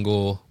every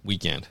single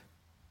weekend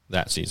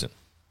that season.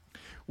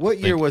 What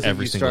year Like was it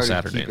every you single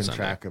started Saturday and keeping Sunday.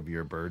 track of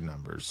your bird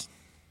numbers?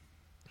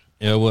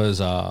 It was,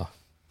 I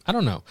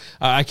don't know.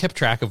 I kept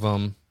track of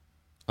them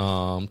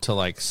to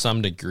like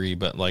some degree,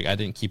 but like I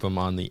didn't keep them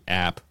on the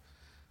app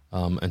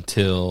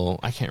until,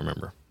 I can't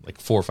remember, like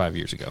 4 or 5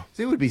 years ago.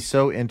 It would be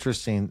so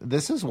interesting.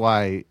 This is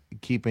why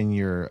keeping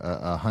your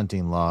a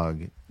hunting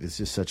log is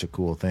just such a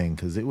cool thing,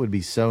 because it would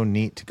be so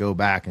neat to go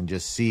back and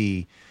just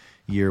see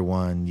year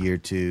 1, year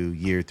 2,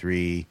 year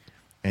 3,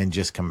 and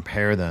just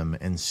compare them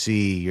and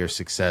see your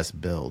success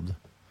build.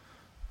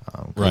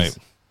 Right.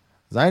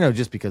 'Cause I know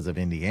just because of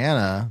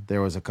Indiana,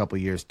 there was a couple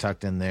years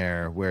tucked in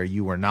there where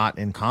you were not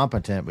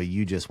incompetent, but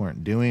you just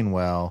weren't doing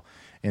well.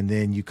 And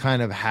then you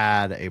kind of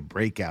had a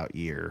breakout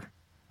year,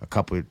 I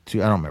don't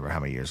remember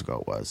how many years ago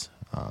it was.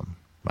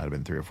 Might have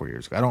been 3 or 4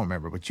 years ago. I don't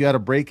remember, but you had a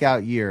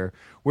breakout year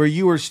where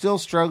you were still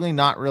struggling,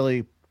 not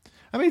really.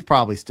 I mean,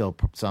 probably still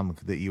some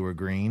that you were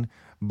green,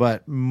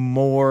 but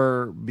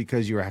more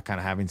because you were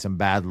kind of having some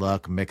bad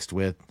luck mixed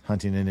with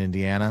hunting in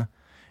Indiana.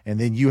 And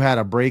then you had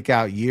a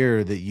breakout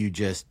year that you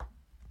just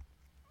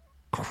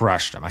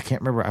crushed them. I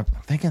can't remember. I'm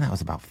thinking that was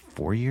about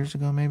 4 years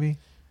ago, maybe.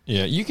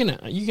 Yeah, you can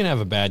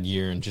have a bad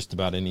year in just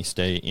about any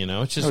state.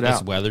 It's just No doubt.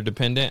 it's weather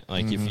dependent.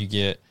 Like if you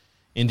get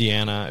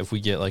Indiana, if we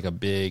get like a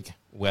big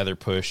weather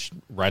push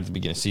right at the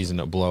beginning of the season,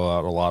 it'll blow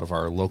out a lot of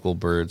our local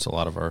birds, a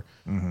lot of our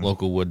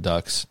local wood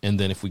ducks, and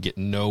then if we get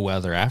no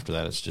weather after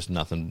that, it's just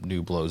nothing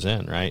new blows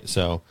in, right?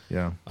 So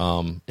Yeah.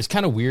 it's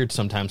kind of weird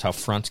sometimes how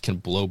fronts can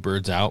blow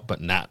birds out,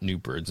 but not new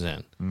birds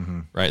in,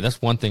 right?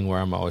 That's one thing where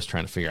I'm always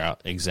trying to figure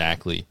out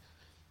exactly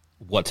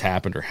what's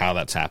happened or how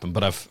that's happened.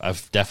 But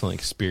I've definitely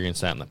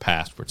experienced that in the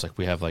past where it's like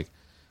we have like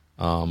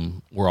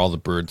where all the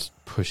birds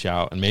push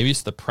out, and maybe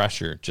it's the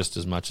pressure just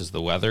as much as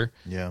the weather.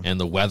 Yeah. And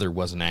the weather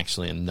wasn't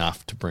actually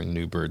enough to bring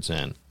new birds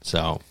in.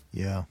 So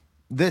Yeah.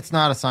 That's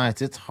not a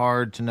science. It's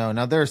hard to know.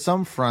 Now, there are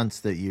some fronts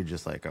that you're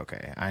just like,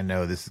 okay, I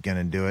know this is going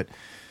to do it.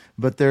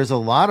 But there's a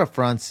lot of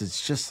fronts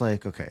it's just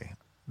like, okay,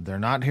 they're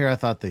not here I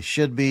thought they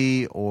should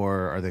be,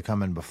 or are they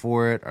coming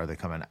before it? Are they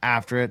coming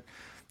after it?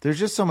 There's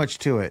just so much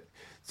to it.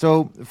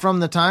 So from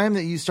the time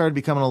that you started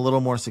becoming a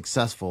little more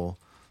successful,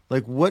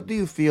 like what do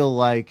you feel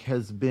like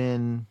has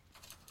been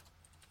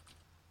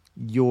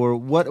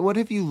what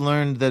have you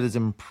learned that has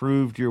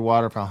improved your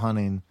waterfowl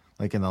hunting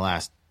like in the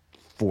last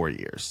 4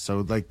 years? So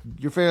like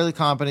you're fairly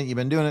competent, you've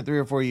been doing it 3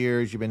 or 4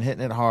 years, you've been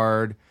hitting it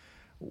hard.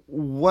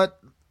 what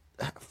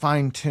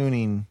fine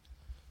tuning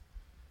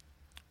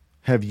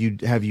have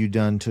you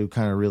done to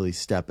kind of really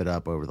step it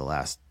up over the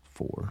last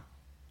 4?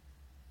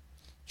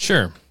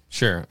 Sure.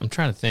 I'm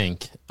trying to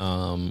think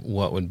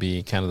what would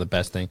be kind of the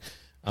best thing.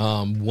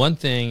 One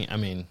thing, I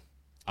mean,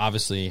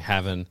 obviously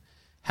having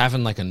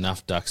like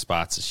enough duck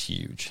spots is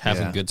huge.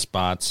 Having good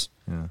spots.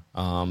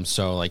 Yeah.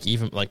 So like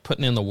even like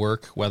putting in the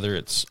work, whether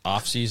it's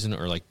off season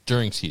or like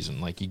during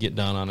season, like you get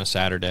done on a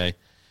Saturday,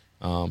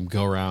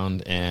 go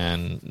around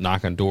and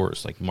knock on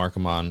doors, like mark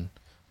them on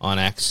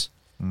X.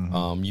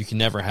 Mm-hmm. You can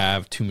never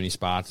have too many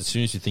spots. As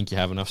soon as you think you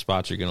have enough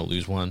spots, you're going to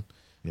lose one.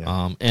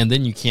 Yeah. And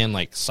then you can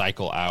like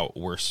cycle out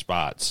worse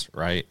spots,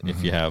 right? Mm-hmm.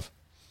 If you have,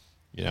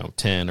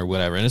 10 or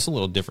whatever. And it's a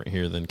little different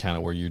here than kind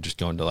of where you're just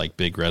going to like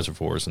big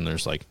reservoirs and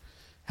there's like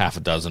half a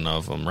dozen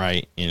of them,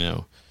 right?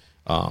 And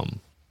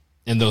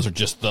those are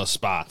just the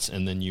spots.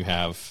 And then you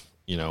have,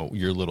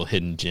 your little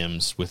hidden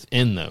gems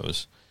within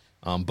those.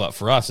 But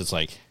for us, it's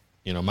like,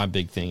 my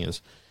big thing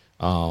is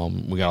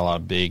we got a lot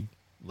of big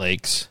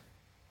lakes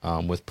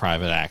with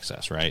private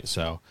access, right?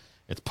 So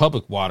it's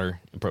public water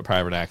and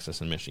private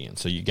access in Michigan.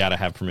 So you got to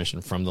have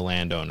permission from the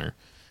landowner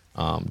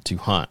to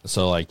hunt.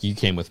 So like you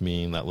came with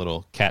me in that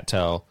little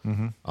cattail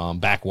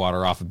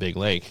backwater off a big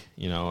lake.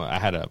 I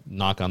had to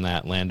knock on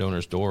that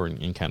landowner's door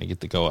and kind of get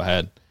the go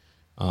ahead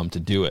to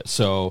do it.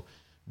 So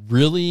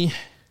really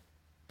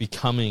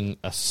becoming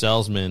a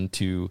salesman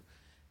to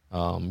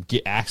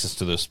get access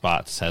to those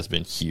spots has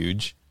been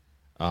huge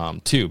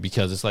too,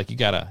 because it's like you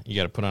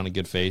gotta put on a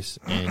good face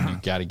and you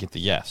gotta get the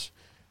yes,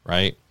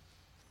 right?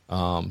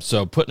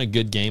 So putting a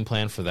good game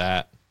plan for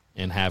that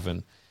and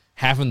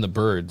having the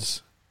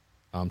birds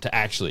to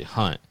actually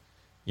hunt,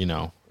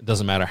 it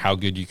doesn't matter how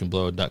good you can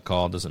blow a duck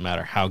call, it doesn't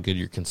matter how good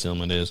your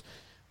concealment is.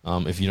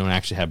 If you don't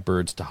actually have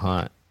birds to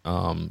hunt,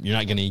 you're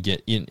not going to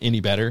get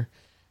any better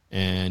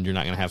and you're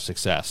not going to have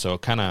success. So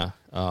kind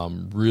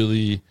of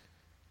really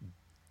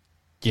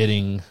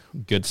getting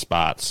good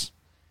spots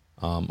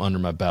under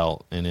my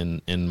belt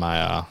and in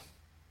my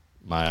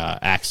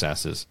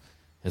access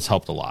has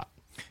helped a lot.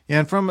 Yeah,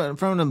 and from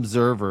an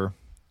observer,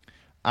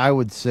 I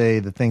would say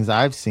the things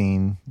I've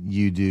seen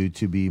you do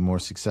to be more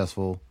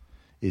successful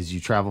is you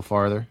travel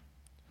farther.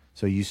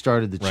 So you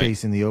started the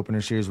chase in the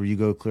opener series where you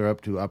go clear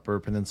up to Upper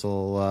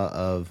Peninsula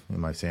of,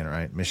 am I saying it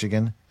right,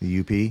 Michigan, the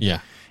UP? Yeah.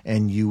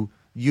 And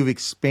you've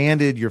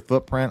expanded your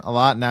footprint a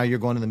lot. Now you're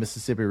going to the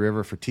Mississippi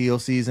River for teal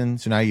season.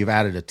 So now you've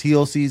added a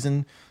teal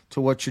season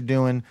to what you're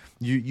doing.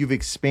 You've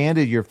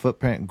expanded your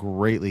footprint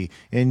greatly.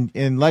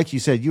 And like you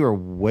said, you are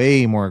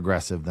way more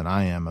aggressive than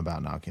I am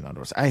about knocking on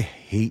doors. I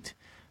hate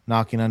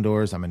knocking on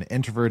doors. I'm an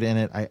introvert in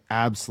it. I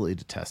absolutely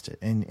detest it.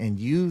 And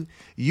you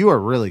are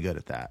really good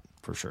at that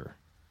for sure.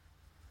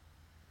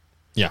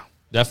 Yeah,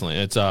 definitely.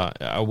 It's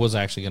I was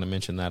actually going to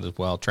mention that as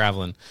well.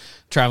 Traveling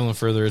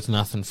further, it's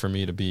nothing for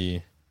me to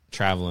be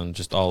traveling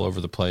just all over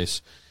the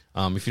place.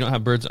 If you don't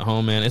have birds at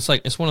home, man, it's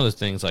one of those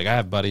things. Like I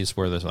have buddies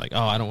where they're like,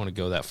 oh, I don't want to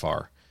go that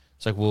far.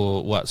 It's like,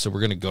 well, what? So we're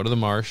going to go to the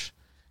marsh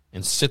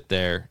and sit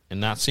there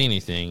and not see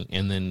anything,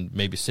 and then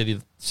maybe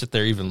sit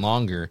there even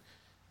longer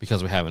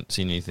because we haven't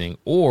seen anything,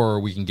 or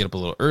we can get up a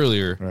little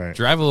earlier,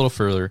 drive a little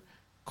further,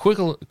 quit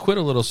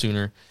a little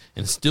sooner,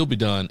 and still be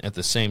done at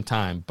the same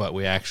time, but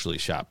we actually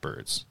shot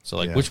birds.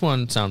 So, which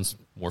one sounds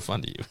more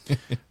fun to you?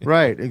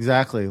 Right,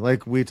 exactly.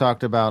 Like we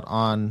talked about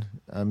on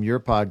your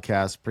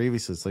podcast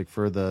previously, it's like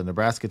for the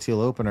Nebraska Teal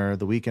Opener,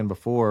 the weekend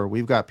before,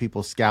 we've got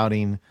people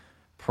scouting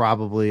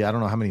probably, I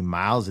don't know how many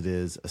miles it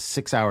is, a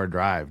 6-hour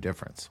drive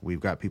difference. We've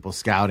got people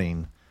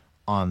scouting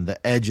on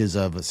the edges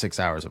of 6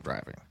 hours of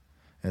driving.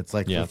 It's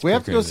like, if we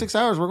have to go 6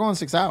 hours, we're going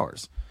 6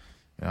 hours.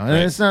 And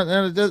it's not.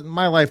 And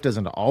my life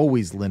doesn't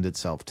always lend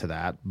itself to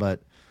that,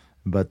 but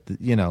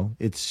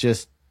it's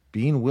just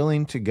being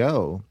willing to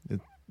go.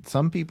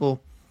 Some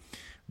people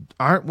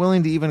aren't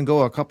willing to even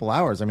go a couple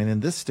hours. I mean, in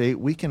this state,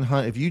 we can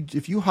hunt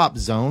if you hop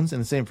zones,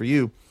 and the same for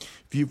you.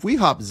 If we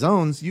hop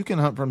zones, you can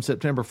hunt from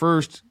September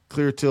 1st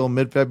clear till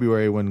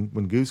mid-February when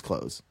goose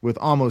close with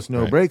almost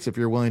no breaks. If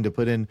you're willing to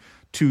put in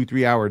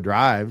 2-3 hour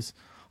drives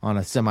on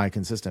a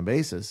semi-consistent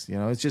basis,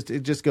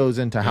 it just goes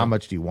into how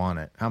much do you want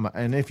it?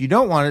 And if you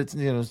don't want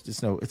it,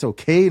 it's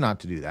okay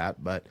not to do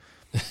that, but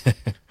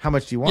how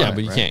much do you want it?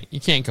 Yeah, but you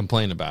can't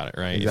complain about it,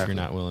 right? Exactly. If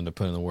you're not willing to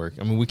put in the work.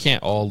 I mean, we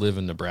can't all live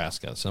in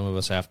Nebraska. Some of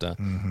us have to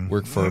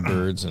work for our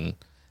birds and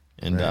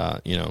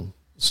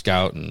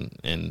scout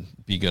and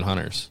be good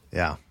hunters.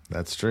 Yeah,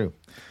 that's true.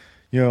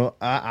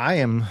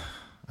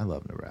 I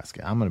love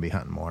Nebraska. I'm going to be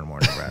hunting more and more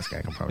in Nebraska.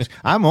 I can promise you.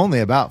 I'm only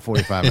about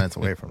 45 minutes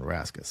away from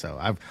Nebraska.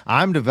 So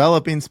I'm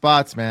developing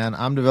spots, man.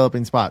 I'm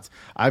developing spots.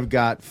 I've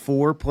got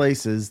 4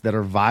 places that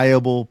are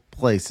viable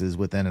places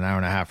within an hour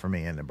and a half for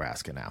me in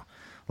Nebraska now.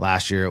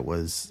 Last year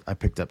I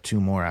picked up 2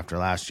 more after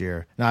last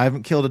year. Now I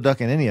haven't killed a duck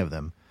in any of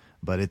them,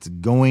 but it's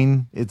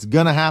going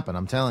to happen.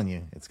 I'm telling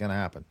you, it's going to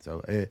happen.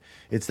 So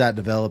it's that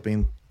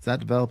developing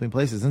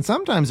places. And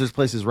sometimes there's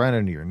places right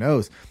under your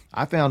nose.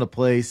 I found a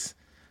place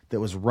that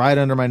was right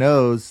under my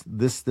nose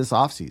this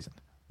off season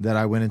that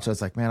I went into. I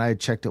was like, man, I had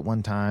checked it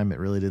one time. It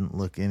really didn't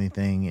look any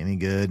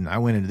good. And I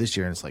went into this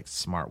year and it's like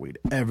smartweed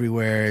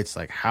everywhere. It's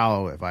like,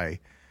 how have I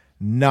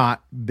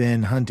not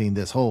been hunting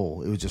this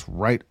hole? It was just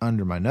right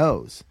under my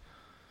nose.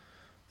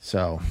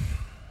 So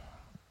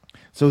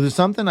there's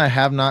something I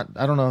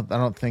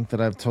don't think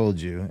that I've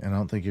told you, and I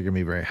don't think you're going to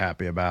be very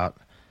happy about.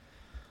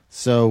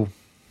 So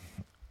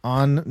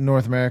on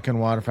North American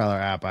Waterfowler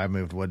app, I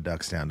moved wood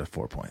ducks down to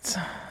 4 points.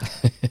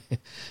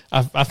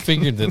 I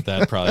figured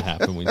that probably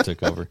happened when you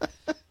took over.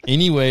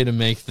 Any way to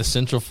make the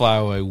Central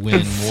Flyway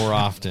win more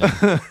often,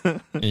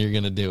 and you're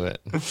going to do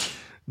it.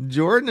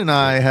 Jordan and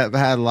I have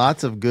had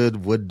lots of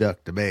good wood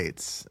duck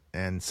debates,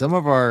 and some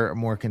of our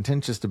more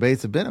contentious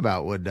debates have been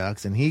about wood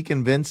ducks, and he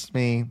convinced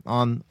me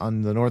on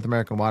the North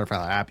American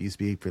Waterfowler app, used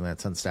to be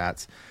Freelance Hunt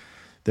Stats,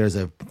 there's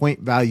a point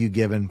value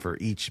given for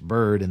each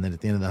bird, and then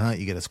at the end of the hunt,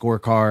 you get a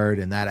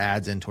scorecard, and that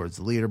adds in towards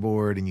the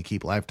leaderboard, and you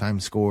keep lifetime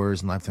scores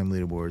and lifetime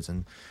leaderboards.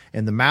 And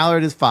the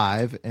mallard is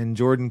 5, and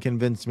Jordan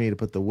convinced me to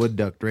put the wood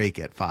duck drake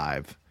at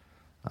 5,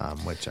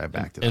 which I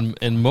backed it up.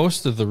 And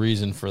most of the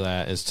reason for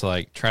that is to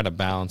like try to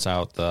balance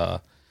out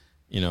the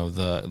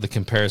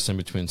comparison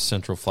between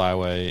Central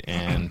Flyway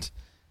and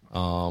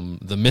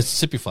the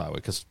Mississippi Flyway,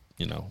 because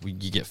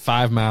you get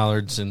 5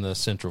 mallards in the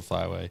Central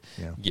Flyway,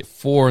 you get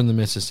 4 in the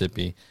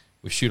Mississippi.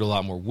 We shoot a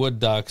lot more wood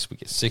ducks. We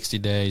get 60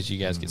 days. You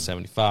guys get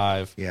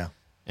 75. Yeah.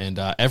 And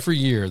every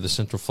year, the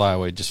Central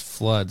Flyway just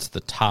floods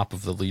the top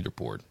of the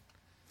leaderboard.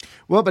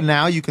 Well, but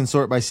now you can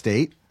sort by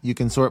state. You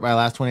can sort by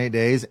last 28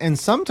 days. And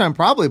sometime,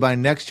 probably by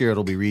next year,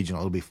 it'll be regional.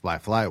 It'll be by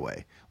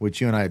Flyway,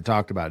 which you and I had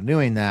talked about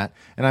doing that.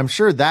 And I'm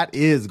sure that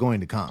is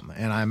going to come.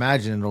 And I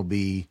imagine it'll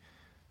be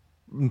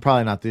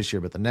probably not this year,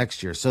 but the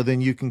next year. So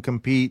then you can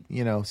compete,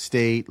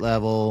 state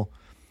level,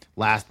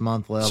 last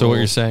month level. So what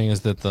you're saying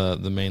is that the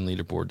main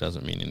leaderboard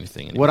doesn't mean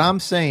anything anymore. What I'm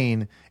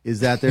saying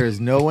is that there is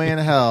no way in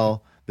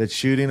hell that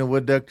shooting a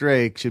wood duck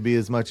drake should be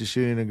as much as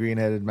shooting a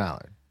green-headed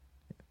mallard.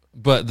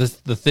 But the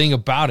thing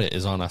about it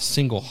is, on a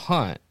single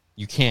hunt,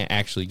 you can't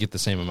actually get the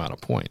same amount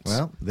of points.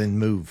 Well, then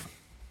move.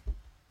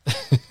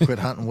 Quit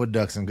hunting wood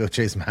ducks and go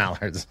chase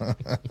mallards.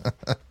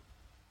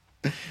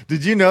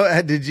 Did you know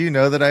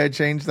that I had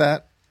changed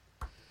that?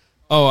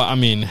 Oh, I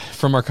mean,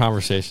 from our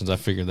conversations, I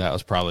figured that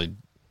was probably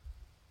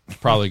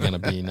going to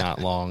be not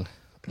long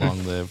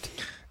lived.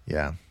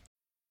 Yeah.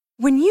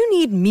 When you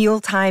need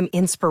mealtime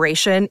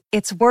inspiration,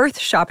 it's worth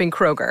shopping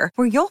Kroger,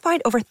 where you'll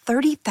find over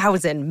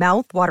 30,000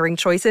 mouth-watering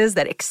choices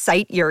that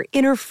excite your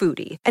inner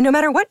foodie. And no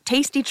matter what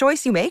tasty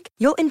choice you make,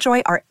 you'll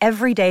enjoy our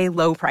everyday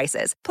low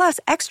prices, plus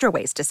extra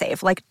ways to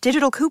save, like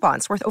digital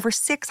coupons worth over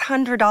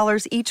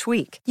 $600 each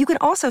week. You can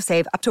also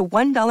save up to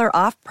 $1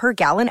 off per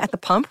gallon at the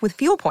pump with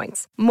fuel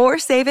points. More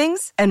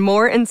savings and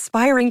more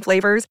inspiring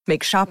flavors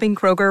make shopping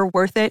Kroger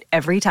worth it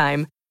every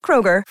time.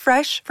 Kroger,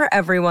 fresh for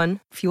everyone.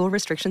 Fuel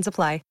restrictions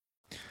apply.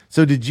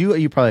 So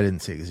you probably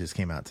didn't see it because it just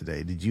came out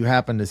today. Did you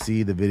happen to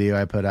see the video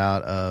I put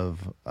out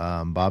of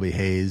Bobby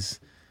Hayes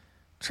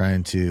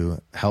trying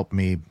to help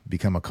me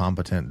become a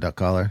competent duck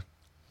caller?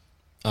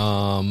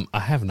 I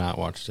have not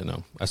watched it,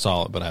 no. I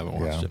saw it, but I haven't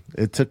watched it.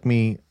 It took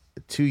me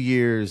 2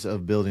 years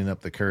of building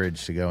up the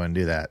courage to go and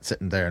do that,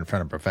 sitting there in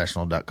front of a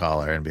professional duck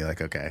caller and be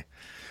like, okay.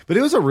 But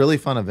it was a really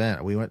fun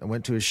event. We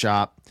went to his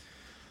shop,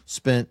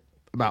 spent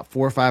about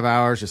 4 or 5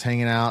 hours just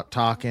hanging out,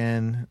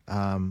 talking.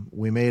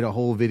 We made a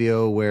whole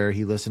video where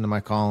he listened to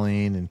my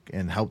calling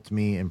and helped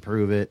me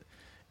improve it.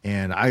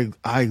 And I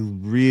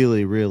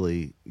really,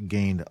 really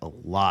gained a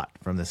lot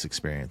from this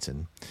experience.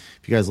 And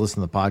if you guys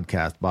listen to the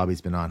podcast, Bobby's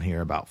been on here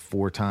about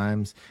 4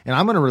 times. And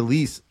I'm going to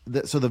release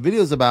so the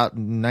video is about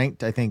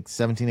 17,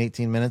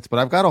 18 minutes, but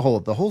I've got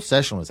the whole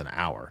session was an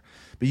hour.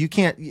 But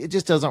it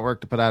just doesn't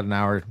work to put out an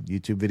hour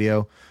YouTube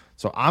video.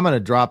 So I'm going to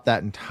drop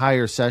that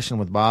entire session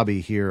with Bobby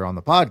here on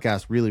the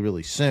podcast really,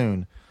 really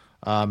soon.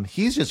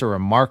 He's just a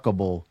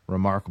remarkable,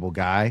 remarkable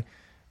guy,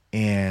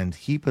 and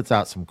he puts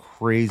out some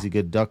crazy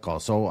good duck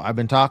calls. So I've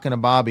been talking to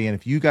Bobby, and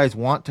if you guys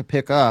want to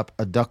pick up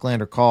a duck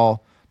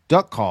call, go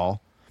to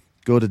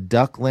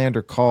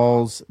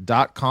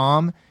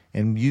ducklandercalls.com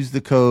and use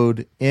the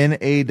code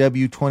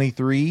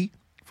NAW23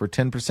 for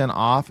 10%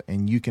 off,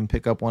 and you can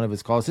pick up one of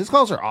his calls. His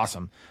calls are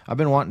awesome. I've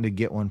been wanting to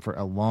get one for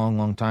a long,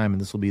 long time, and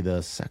this will be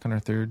the 2nd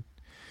or 3rd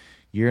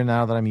year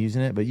now that I'm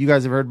using it. But you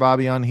guys have heard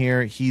Bobby on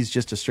here. He's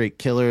just a straight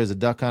killer as a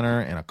duck hunter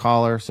and a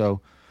caller.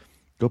 So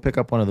go pick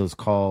up one of those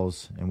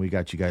calls, and we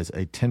got you guys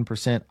a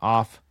 10%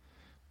 off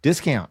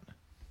discount.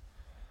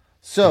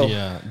 So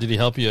did he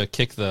help you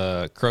kick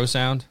the crow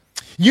sound?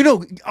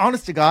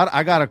 Honest to God,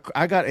 I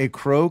got a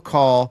crow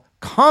call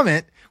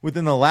comment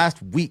within the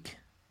last week.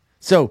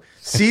 So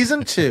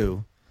season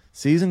two,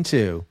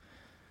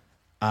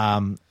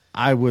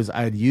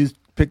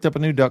 picked up a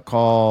new duck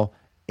call,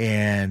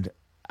 and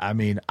I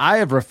mean, I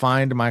have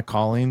refined my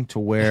calling to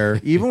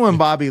where even when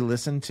Bobby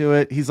listened to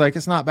it, he's like,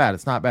 it's not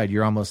bad.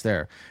 You're almost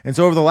there. And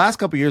so over the last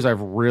couple of years, I've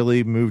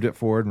really moved it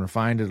forward and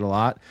refined it a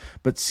lot.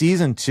 But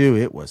season 2,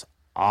 it was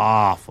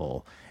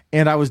awful.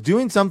 And I was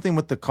doing something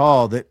with the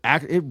call that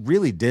it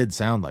really did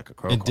sound like a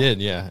crow call. It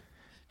did, yeah.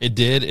 It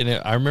did, and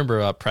I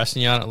remember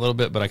pressing you on it a little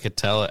bit, but I could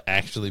tell it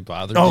actually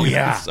bothered Oh, you.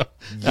 yeah. So,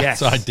 Yes.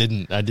 so I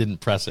didn't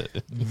press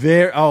it.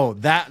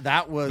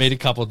 That was Made a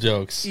couple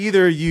jokes.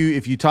 either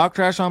if you talk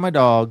trash on my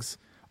dogs,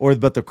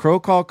 but the crow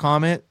call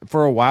comment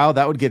for a while,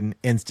 that would get an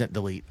instant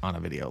delete on a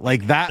video.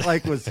 Like that,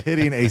 was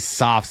hitting a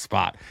soft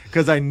spot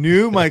because I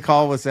knew my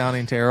call was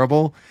sounding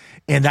terrible,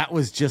 and that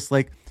was just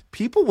like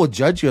people will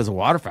judge you as a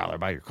waterfowler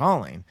by your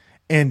calling,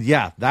 and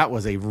yeah, that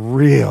was a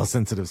real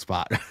sensitive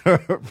spot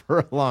for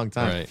a long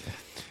time. Right.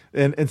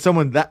 And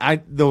someone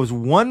there was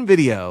one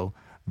video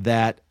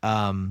that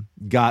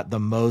got the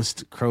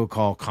most crow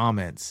call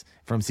comments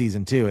from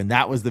season 2, and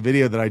that was the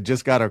video that I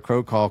just got a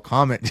crow call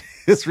comment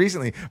just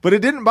recently, but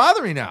it didn't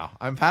bother me now.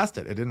 I'm past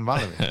it. It didn't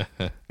bother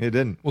me. It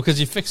didn't. Well, because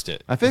you fixed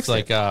it. I fixed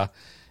it.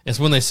 It's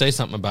when they say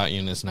something about you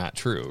and it's not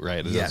true,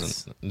 right?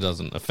 It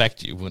doesn't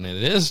affect you. When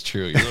it is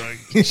true, you're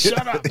like,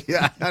 shut up.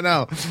 Yeah, I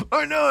know.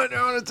 I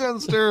know it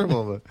sounds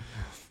terrible, but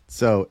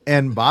so,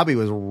 and Bobby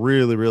was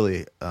really,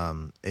 really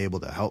able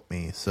to help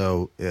me.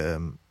 So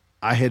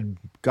I had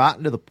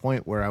gotten to the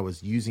point where I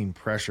was using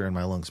pressure in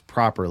my lungs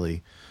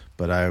properly,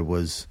 but I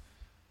was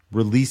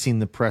releasing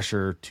the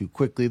pressure too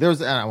quickly.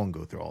 I won't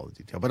go through all the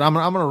detail, but I'm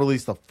going to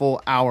release the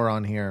full hour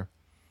on here.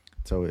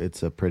 So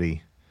it's a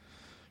pretty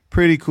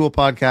cool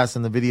podcast,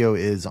 and the video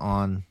is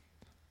on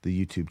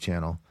the YouTube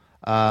channel.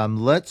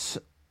 Let's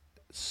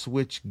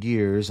switch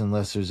gears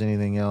unless there's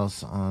anything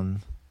else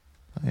on.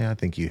 Yeah, I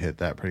think you hit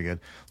that pretty good.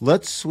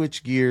 Let's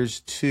switch gears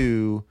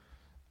to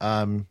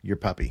your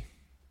puppy.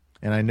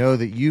 And I know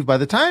that by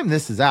the time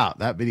this is out,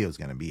 that video is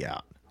going to be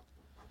out.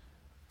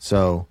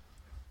 So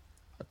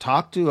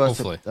talk to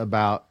us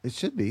about, it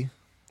should be.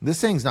 This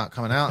thing's not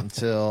coming out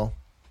until,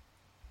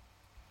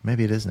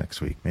 maybe it is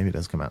next week. Maybe it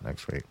does come out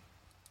next week.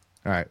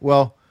 All right.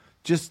 Well,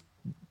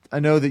 I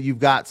know that you've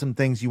got some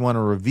things you want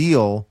to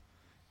reveal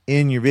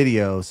in your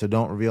video, so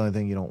don't reveal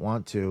anything you don't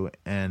want to.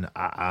 And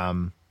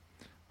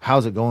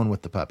how's it going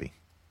with the puppy?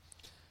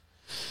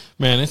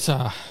 Man, it's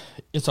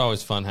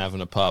always fun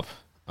having a pup.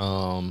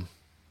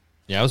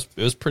 Yeah, it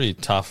was pretty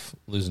tough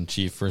losing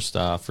Chief, first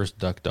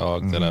duck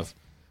dog that I've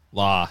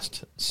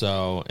lost.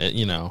 So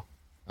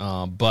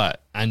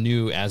but I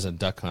knew as a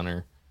duck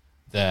hunter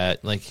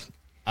that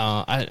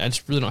I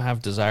just really don't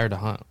have desire to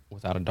hunt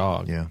without a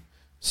dog. Yeah.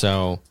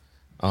 So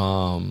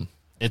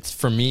it's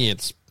for me,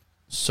 it's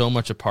so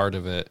much a part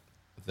of it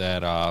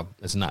that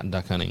it's not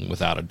duck hunting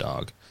without a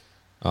dog.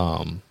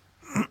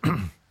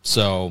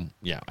 So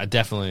yeah, I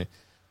definitely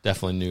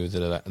knew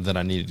that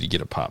I needed to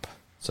get a pup.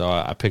 So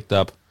I picked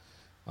up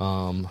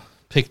a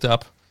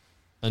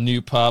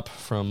new pup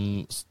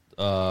from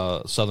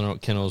Southern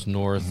Oak Kennels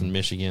North in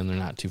Michigan. They're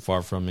not too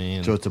far from me.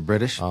 And, so it's a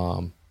British?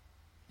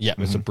 Yeah,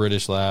 it's a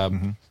British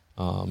lab.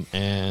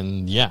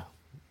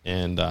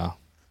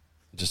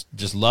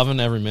 Just loving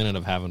every minute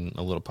of having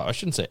a little pup. I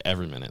shouldn't say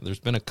every minute. There's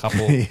been a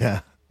couple.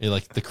 Yeah.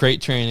 Like the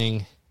crate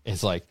training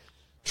is like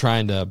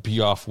trying to be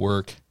off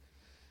work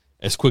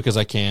as quick as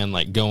I can,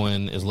 like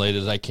going as late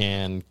as I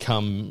can,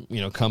 come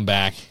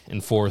back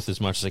and forth as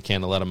much as I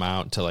can to let them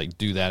out to like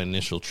do that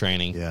initial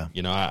training. Yeah.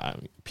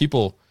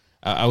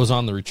 I was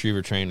on the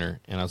retriever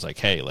trainer and I was like,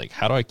 hey, like,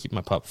 how do I keep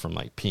my pup from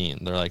like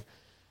peeing? They're like,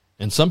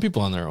 and some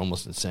people on there are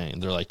almost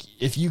insane. They're like,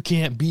 if you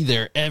can't be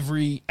there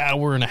every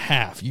hour and a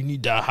half, you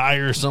need to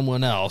hire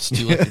someone else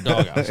to let your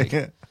dog out. I was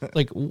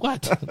like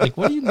what? Like,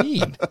 what do you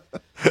mean?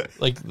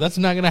 Like, that's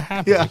not going to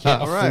happen. Yeah, I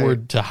can't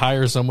afford to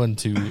hire someone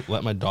to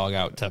let my dog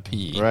out to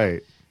pee.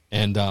 Right.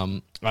 And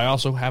I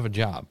also have a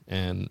job.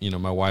 And,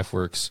 my wife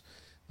works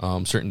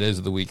certain days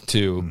of the week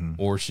too,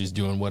 or she's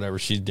doing whatever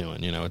she's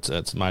doing.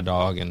 It's my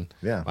dog and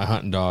my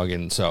hunting dog.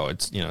 And so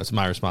it's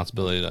my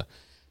responsibility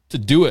to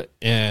do it.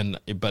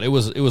 But it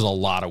was a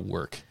lot of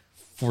work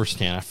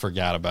firsthand. I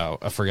forgot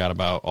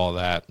about all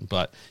that,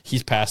 but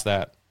he's past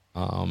that.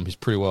 He's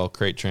pretty well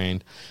crate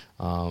trained.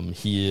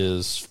 He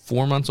is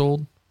 4 months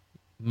old,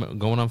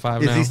 going on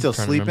 5 now. Is he still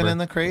sleeping in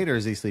the crate, or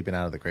is he sleeping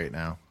out of the crate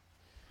now?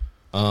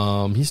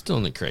 He's still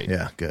in the crate.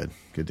 Yeah, good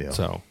deal.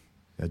 So,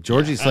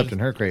 Georgie slept in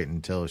her crate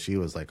until she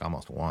was like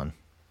almost 1.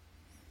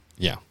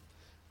 Yeah,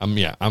 I'm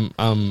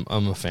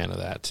a fan of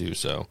that too.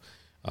 So,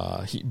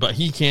 but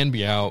he can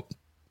be out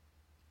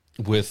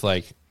with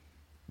like.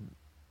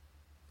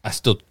 I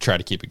still try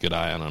to keep a good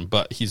eye on him,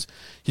 but he's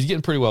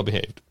getting pretty well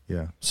behaved.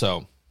 Yeah.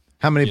 So,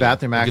 how many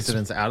bathroom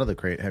accidents out of the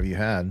crate have you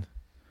had?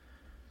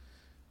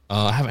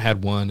 I haven't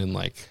had one in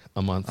like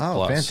a month. Oh,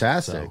 plus,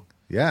 fantastic! So,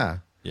 yeah.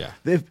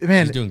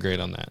 He's doing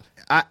great on that.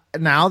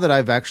 Now that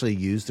I've actually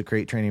used the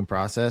crate training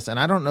process, and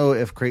I don't know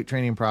if crate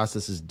training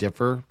processes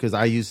differ because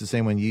I use the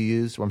same one you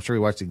used. I'm sure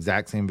you watched the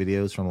exact same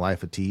videos from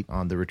Life of Teat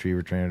on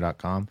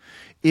theretrievertrainer.com.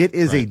 It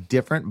is a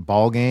different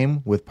ball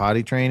game with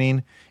potty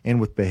training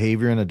and with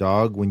behavior in a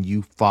dog when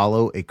you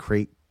follow a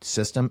crate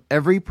system.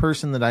 Every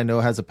person that I know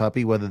has a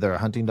puppy, whether they're a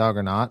hunting dog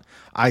or not,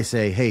 I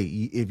say, hey,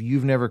 if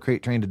you've never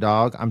crate trained a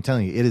dog, I'm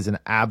telling you, it is an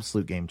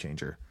absolute game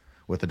changer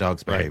with the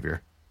dog's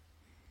behavior.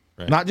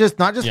 Right. Not just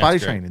potty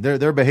training,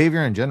 their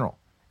behavior in general.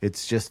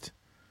 It's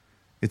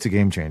a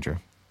game changer.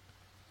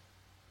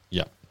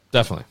 Yeah.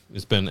 Definitely.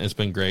 It's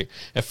been great.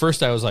 At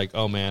first I was like,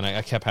 oh man,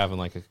 I kept having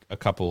like a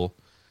couple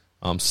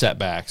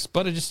setbacks,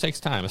 but it just takes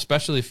time,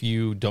 especially if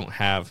you don't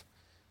have,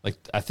 like,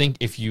 I think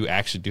if you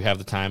actually do have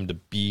the time to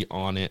be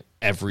on it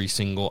every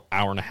single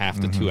hour and a half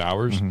to 2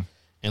 hours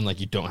and like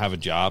you don't have a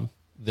job,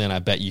 then I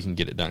bet you can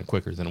get it done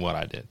quicker than what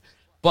I did.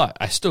 But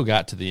I still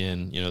got to the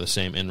end, the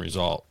same end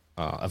result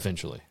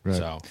eventually. Right.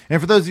 So,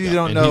 and for those of you who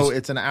don't know, he's-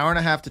 it's an hour and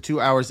a half to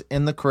 2 hours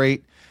in the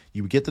crate.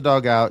 You get the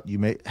dog out. You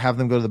may have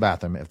them go to the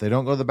bathroom. If they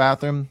don't go to the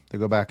bathroom, they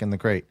go back in the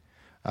crate.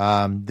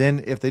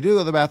 Then if they do go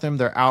to the bathroom,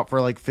 they're out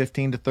for like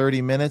 15 to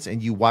 30 minutes,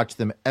 and you watch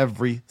them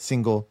every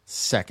single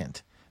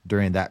second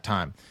during that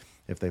time.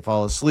 If they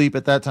fall asleep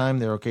at that time,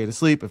 they're okay to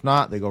sleep. If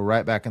not, they go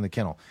right back in the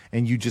kennel.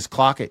 And you just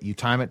clock it. You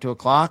time it to a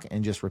clock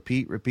and just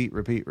repeat.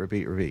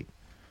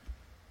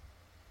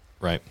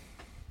 right.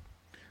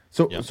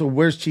 So Yep. so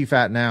where's Chief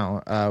at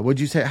now? Would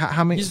you say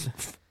how many?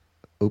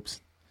 Oops,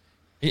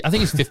 I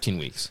think he's 15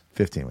 weeks.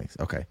 15 weeks.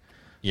 Okay.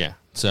 Yeah.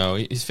 So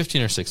he's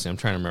 15 or 16. I'm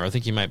trying to remember. I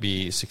think he might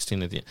be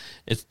 16 at the end.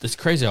 It's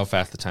crazy how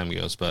fast the time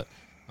goes, but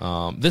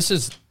this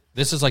is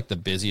like the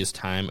busiest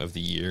time of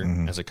the year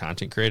as a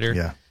content creator.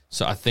 Yeah.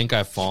 So I think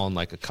I've fallen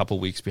like a couple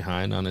weeks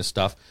behind on his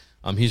stuff.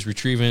 He's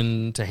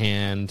retrieving to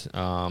hand.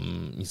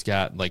 He's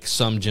got like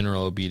some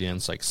general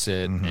obedience, like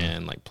sit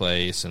and like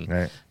place, and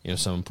Right.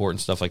 some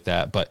important stuff like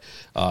that. But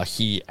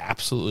he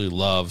absolutely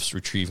loves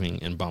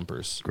retrieving and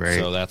bumpers. Great.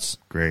 So that's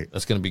Great.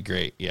 That's going to be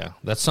great. Yeah,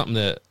 that's something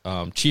that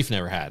Chief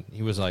never had.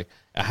 He was like,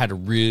 I had to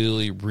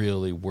really,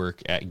 really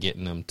work at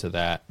getting him to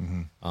that.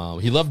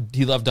 He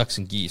loved ducks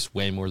and geese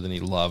way more than he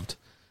loved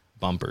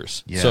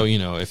bumpers. Yeah. So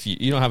if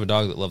you don't have a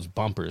dog that loves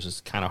bumpers, it's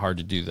kind of hard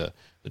to do the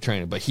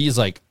training. But he's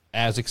like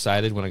as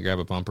excited when I grab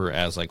a bumper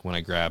as like when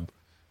I grab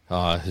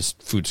his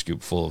food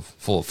scoop full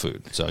of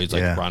food. So he's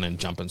like Yeah. running,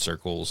 jumping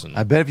circles, and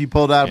I bet if you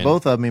pulled out And-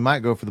 both of them, he might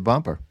go for the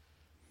bumper.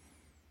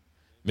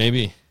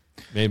 maybe.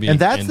 And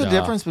that's the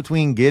difference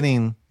between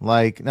getting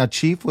now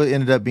Chief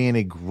ended up being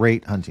a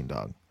great hunting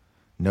dog,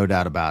 no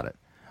doubt about it.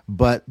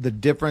 But the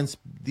difference,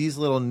 these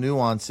little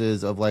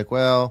nuances of like,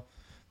 well,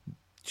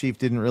 Chief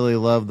didn't really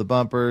love the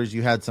bumpers.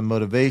 You had some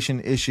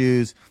motivation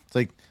issues. It's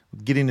like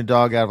getting a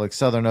dog out of like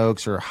Southern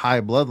Oaks or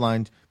high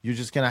bloodlines. You're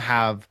just going to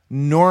have,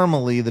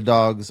 normally the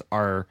dogs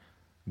are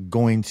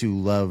going to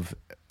love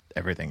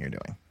everything you're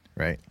doing,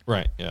 right?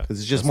 Right. Yeah. Because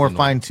it's just That's more the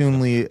norm.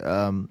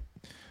 fine-tunedly,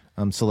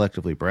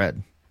 selectively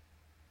bred.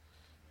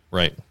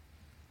 Right.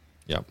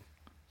 Yep.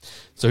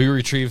 So he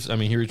retrieves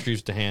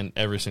to hand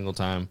every single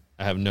time.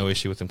 I have no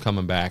issue with him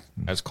coming back.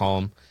 I just call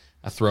him.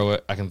 I throw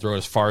it. I can throw it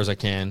as far as I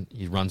can.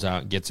 He runs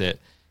out, gets it,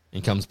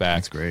 and comes back.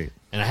 That's great.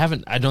 And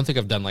I don't think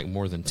I've done like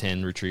more than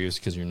 10 retrieves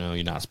because you're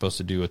not supposed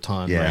to do a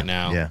ton right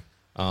now. Yeah.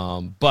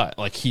 But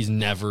like he's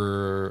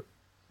never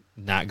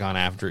not gone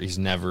after it. He's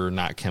never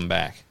not come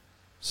back.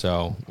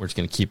 So we're just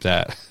gonna keep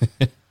that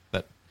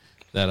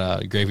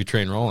that gravy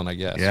train rolling, I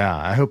guess. Yeah,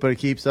 I hope it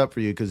keeps up for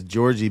you because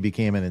Georgie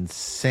became an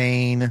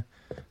insane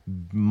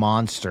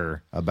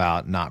monster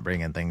about not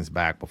bringing things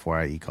back before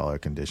I e-collar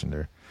conditioned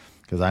her.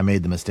 Because I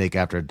made the mistake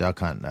after a duck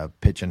hunt of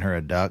pitching her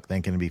a duck,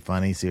 thinking it'd be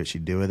funny, see what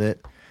she'd do with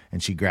it.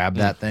 And she grabbed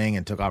that thing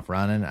and took off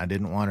running. I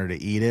didn't want her to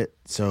eat it.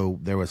 So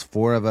there was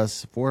 4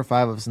 or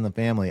 5 of us in the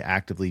family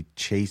actively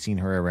chasing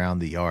her around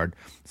the yard.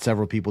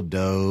 Several people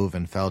dove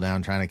and fell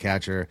down trying to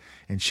catch her.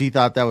 And she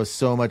thought that was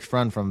so much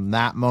fun. From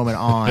that moment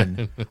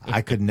on,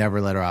 I could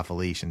never let her off a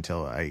leash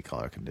until I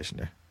e-collar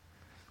conditioned her.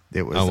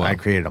 It was, wow. I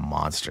created a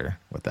monster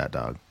with that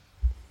dog.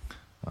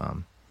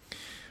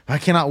 I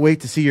cannot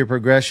wait to see your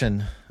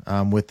progression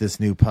with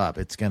this new pup.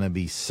 It's going to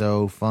be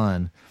so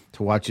fun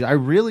to watch you. I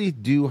really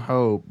do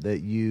hope that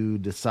you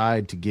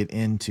decide to get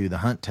into the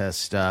hunt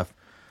test stuff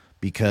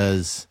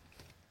because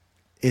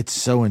it's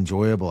so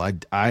enjoyable.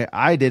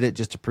 I did it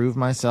just to prove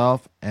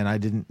myself, and I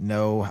didn't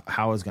know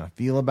how I was going to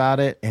feel about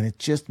it. And it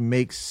just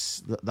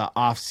makes the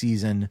off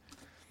season,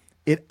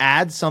 it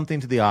adds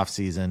something to the off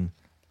season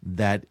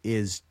that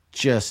is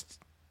just,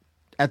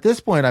 at this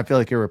point, I feel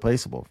like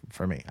irreplaceable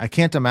for me. I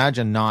can't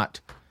imagine not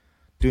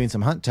doing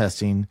some hunt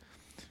testing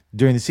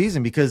during the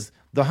season because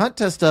the hunt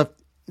test stuff,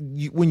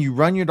 when you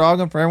run your dog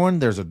in for everyone,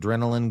 there's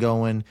adrenaline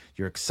going.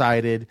 You're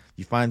excited.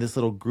 You find this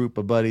little group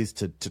of buddies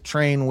to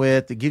train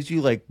with. It gives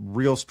you like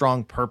real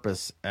strong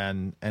purpose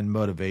and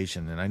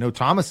motivation. And I know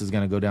Thomas is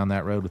going to go down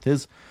that road with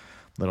his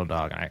little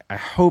dog. I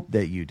hope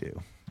that you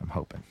do. I'm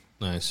hoping.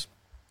 Nice.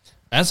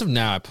 As of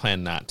now, I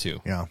plan not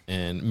to. Yeah.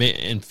 And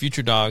in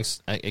future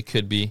dogs, it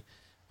could be.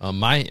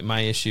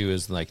 My issue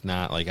is like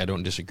not like I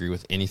don't disagree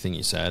with anything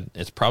you said.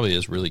 It probably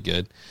is really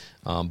good,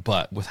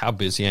 but with how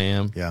busy I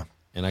am, Yeah.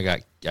 and I got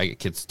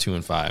kids 2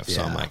 and 5,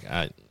 so I'm Yeah.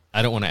 like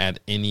I don't want to add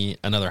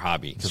another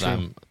hobby because Sure.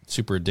 I'm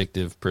super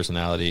addictive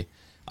personality.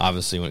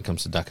 Obviously, when it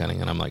comes to duck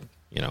hunting, and I'm like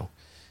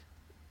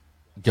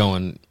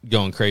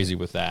going crazy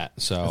with that.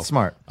 So That's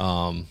smart.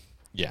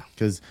 Yeah,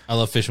 Because I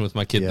love fishing with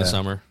my kid in the Yeah.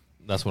 summer.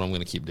 That's what I'm going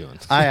to keep doing.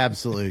 I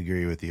absolutely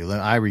agree with you.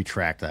 I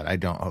retract that. I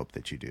don't hope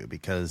that you do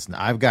because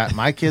I've got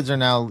my kids are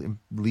now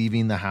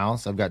leaving the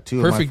house. I've got 2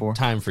 of my Perfect 4.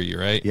 time for you,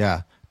 right?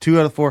 Yeah, 2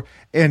 out of 4.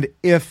 And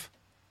if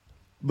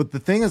But the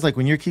thing is, like,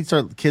 when your kids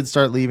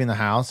start leaving the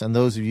house, and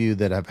those of you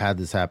that have had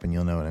this happen,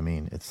 you'll know what I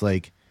mean. It's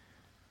like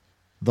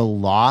the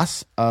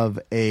loss of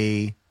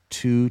a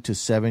 2 to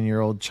 7 year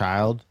old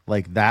child,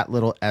 like that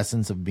little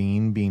essence of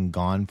being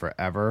gone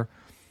forever,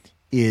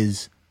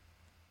 is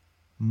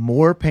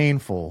more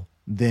painful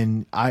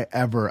than I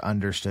ever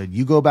understood.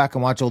 You go back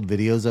and watch old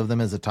videos of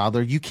them as a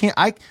toddler.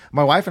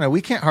 My wife and I,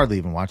 we can't hardly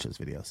even watch those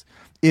videos.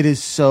 It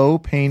is so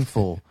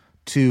painful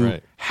to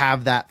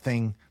have that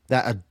thing,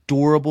 that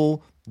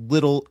adorable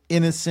little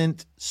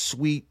innocent,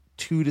 sweet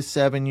 2 to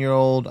 7 year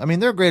old. I mean,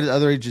 they're great at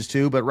other ages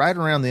too, but right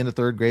around the end of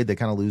third grade, they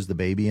kind of lose the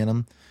baby in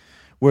them.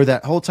 Where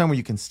that whole time where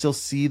you can still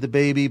see the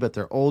baby, but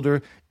they're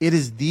older. It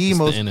is the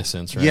most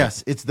innocence, right?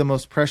 Yes, it's the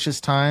most precious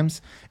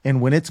times.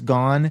 And when it's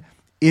gone,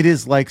 it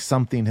is like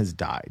something has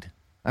died.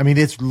 I mean,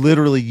 it's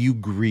literally, you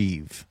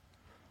grieve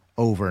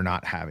over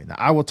not having that.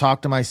 I will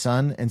talk to my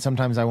son, and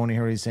sometimes I won't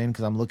hear what he's saying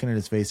because I'm looking at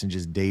his face and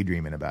just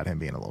daydreaming about him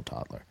being a little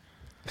toddler.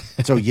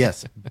 So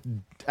yes,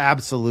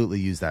 absolutely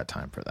use that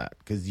time for that,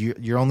 because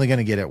you're only going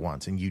to get it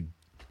once, and you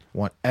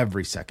want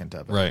every second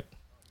of it. Right.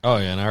 Oh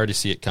yeah, and I already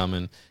see it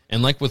coming.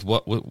 And like with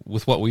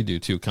what we do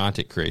too,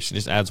 content creation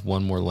just adds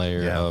one more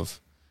layer of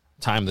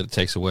time that it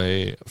takes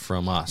away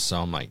from us. So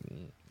I'm like,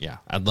 yeah,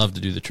 I'd love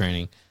to do the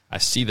training. I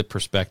see the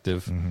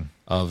perspective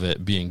of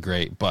it being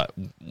great, but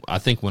I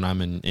think when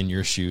I'm in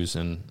your shoes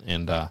and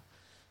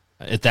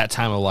at that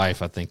time of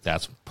life, I think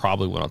that's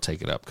probably when I'll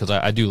take it up, because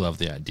I do love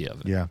the idea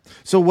of it. Yeah.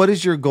 So what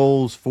is your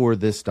goals for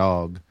this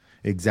dog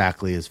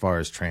exactly as far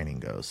as training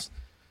goes?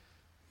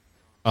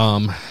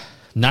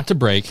 Not to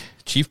break.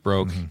 Chief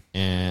broke,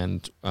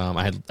 and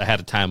I had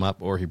to tie him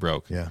up or he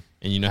broke. Yeah.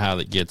 And you know how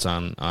that gets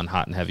on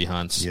hot and heavy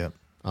hunts. Yep.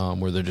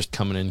 Where they're just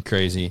coming in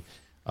crazy.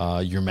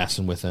 You're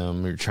messing with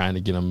them. You're trying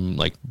to get them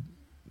like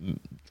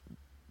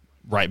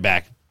right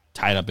back,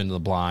 tied up into the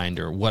blind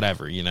or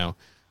whatever, you know.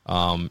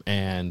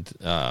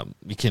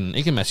 It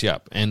can mess you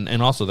up.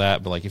 And also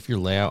that, but like if you're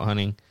layout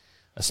hunting,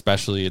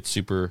 especially, it's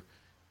super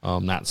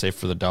not safe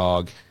for the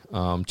dog.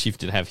 Chief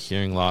did have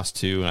hearing loss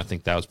too, and I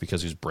think that was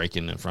because he was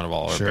breaking in front of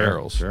all our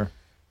barrels. Sure.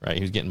 Right,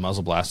 he was getting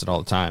muzzle blasted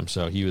all the time,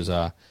 so his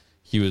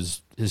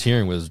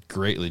hearing was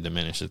greatly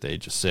diminished at the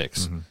age of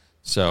 6.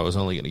 So it was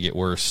only going to get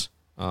worse.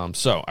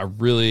 So I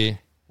really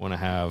want to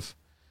have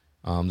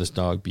this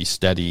dog be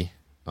steady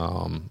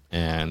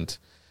and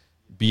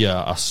be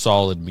a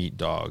solid meat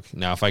dog.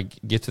 Now, if I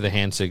get to the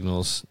hand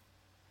signals,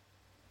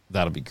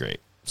 that'll be great.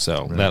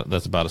 So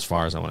that's about as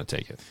far as I want to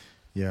take it.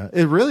 Yeah,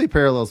 it really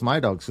parallels my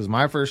dogs, because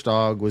my first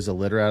dog was a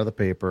litter out of the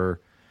paper.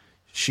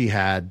 She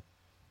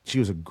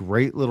was a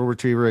great little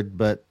retriever,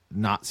 but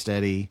not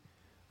steady.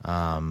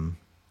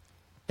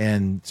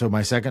 And so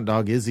my second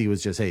dog, Izzy,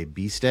 was just, hey,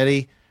 be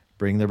steady,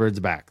 bring the birds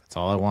back. That's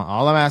all I want.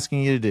 All I'm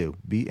asking you to do.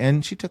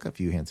 And she took a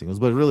few hand signals,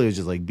 but it really was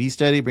just like, be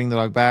steady, bring the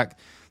dog back.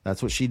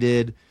 That's what she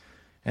did.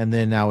 And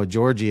then now with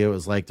Georgie, it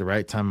was like the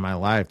right time in my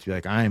life to be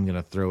like, I am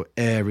going to throw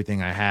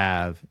everything I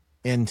have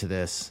into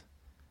this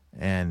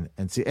and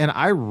see. And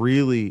I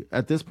really,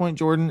 at this point,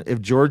 Jordan,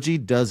 if Georgie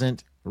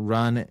doesn't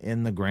run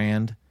in the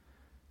Grand,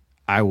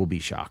 I will be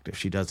shocked if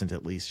she doesn't.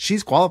 At least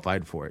she's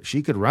qualified for it.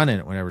 She could run in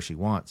it whenever she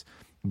wants.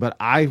 But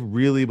I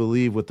really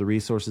believe with the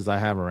resources I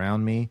have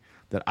around me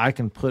that I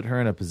can put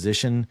her in a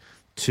position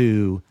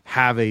to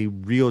have a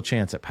real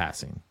chance at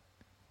passing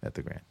at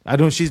the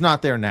Grand. She's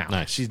not there now.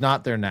 Nice. She's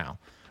not there now.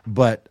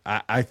 But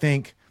I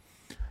think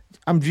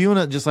I'm viewing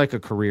it just like a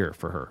career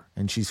for her.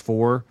 And she's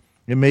 4.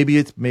 And maybe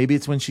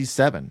it's when she's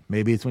 7.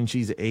 Maybe it's when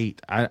she's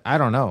 8. I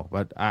don't know.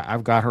 But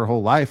I've got her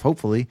whole life,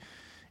 hopefully.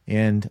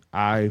 And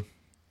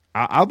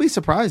I'll be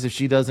surprised if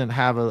she doesn't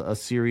have a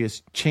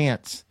serious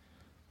chance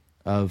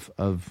of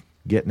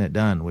getting it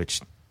done,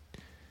 which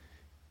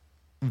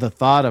the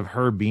thought of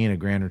her being a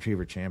Grand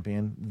Retriever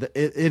champion,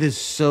 it is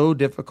so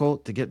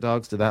difficult to get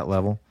dogs to that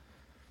level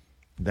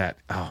that,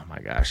 oh my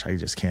gosh, I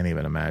just can't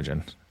even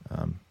imagine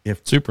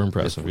if super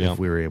impressive. If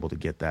we were able to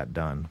get that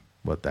done,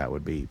 what that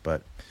would be.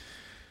 But,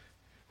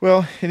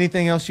 well,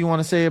 anything else you want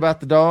to say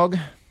about the dog?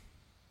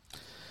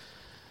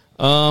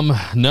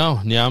 No.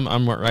 Yeah,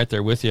 I'm right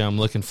there with you. I'm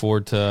looking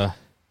forward to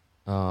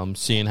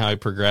seeing how he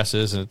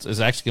progresses, and it's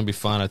actually going to be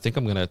fun. I think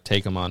I'm going to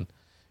take him on,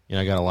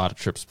 I got a lot of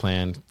trips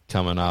planned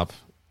coming up.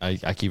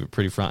 I keep it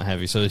pretty front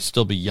heavy, so he'll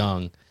still be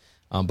young.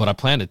 But I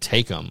plan to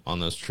take him on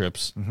those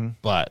trips,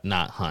 but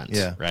not hunt.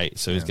 Yeah. Right.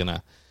 So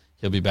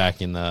he'll be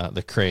back in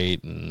the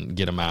crate and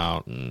get him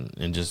out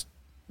and just,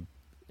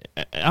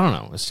 I don't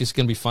know. It's just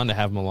going to be fun to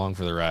have him along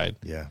for the ride.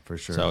 Yeah, for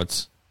sure. So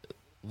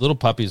little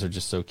puppies are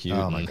just so cute.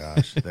 Oh my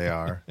gosh, they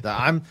are.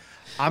 I'm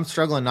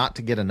struggling not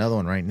to get another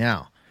one right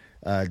now.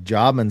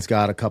 Jobman's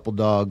got a couple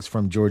dogs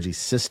from Georgie's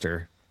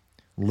sister,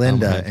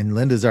 Linda, and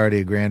Linda's already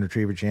a Grand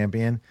Retriever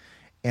champion.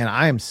 And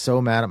I am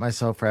so mad at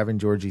myself for having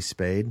Georgie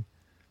spayed,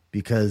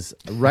 because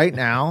right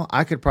now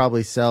I could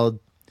probably sell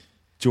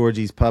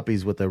Georgie's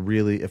puppies with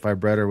if I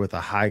bred her with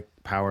a high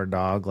powered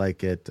dog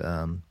like at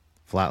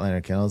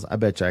Flatlander Kennels, I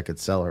bet you I could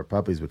sell her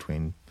puppies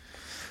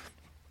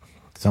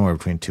somewhere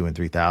between $2,000 and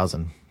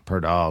 $3,000 per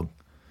dog.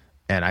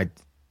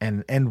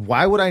 And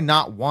why would I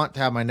not want to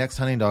have my next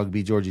hunting dog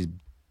be Georgie's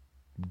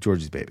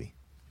Georgie's baby.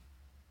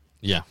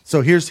 Yeah.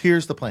 So here's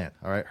the plan.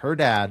 All right, her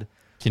dad.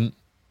 Go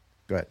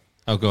ahead.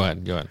 Oh, go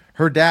ahead.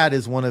 Her dad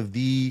is one of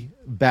the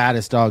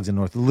baddest dogs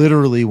in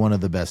literally one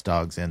of the best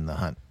dogs in the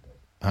hunt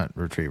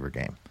retriever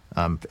game.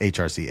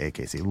 HRC,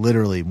 AKC,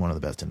 literally one of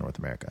the best in North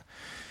America.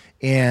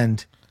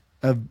 And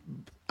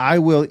I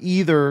will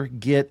either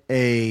get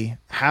a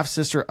half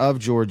sister of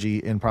Georgie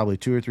in probably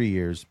 2 or 3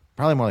 years,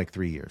 probably more like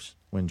 3 years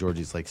when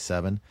Georgie's like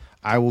 7.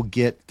 I will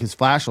get, because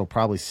Flash will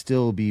probably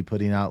still be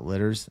putting out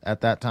litters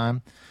at that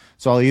time.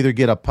 So I'll either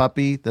get a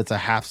puppy that's a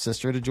half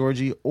sister to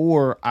Georgie,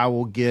 or I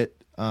will get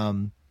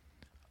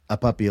a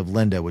puppy of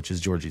Linda, which is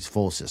Georgie's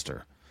full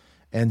sister.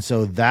 And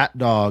so that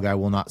dog I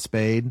will not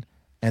spade,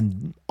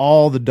 and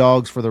all the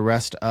dogs for the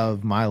rest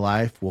of my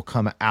life will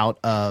come out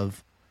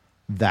of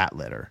that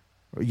litter.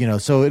 You know,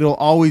 so it'll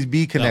always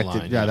be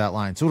connected. That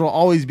line. So it'll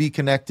always be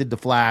connected to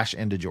Flash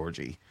and to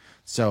Georgie.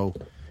 So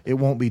it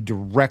won't be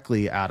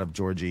directly out of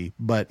Georgie,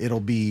 but it'll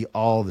be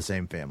all the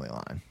same family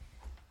line.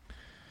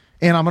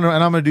 And I'm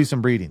gonna do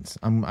some breedings.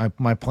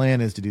 My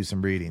plan is to do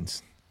some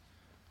breedings,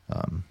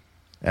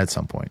 at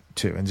some point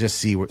too, and just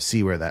see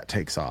where that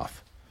takes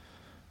off.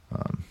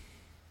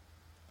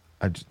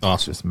 I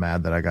was just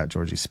mad that I got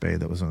Georgie spayed.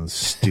 That was one of the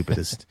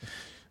stupidest.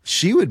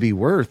 She would be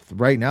worth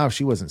right now if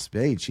she wasn't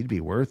spayed. She'd be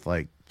worth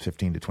like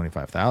 $15,000 to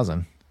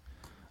 $25,000.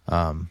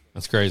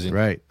 That's crazy,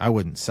 right? I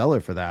wouldn't sell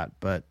her for that,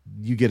 but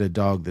you get a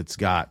dog that's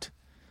got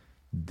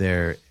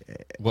their.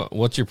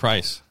 What's your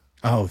price?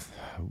 Oh,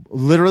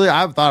 literally,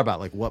 I've thought about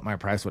like what my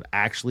price would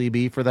actually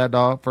be for that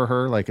dog for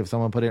her. Like if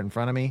someone put it in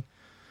front of me,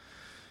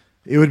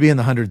 it would be in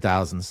the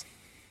 100,000s.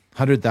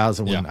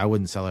 100,000. Yeah. I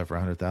wouldn't sell her for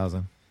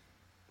 100,000.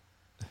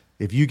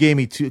 If you gave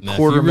me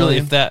quarter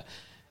million,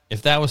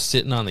 if that was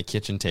sitting on the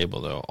kitchen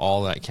table though,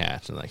 all that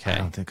cash, and like, hey, I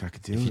don't think I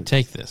could do it. If you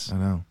take this, I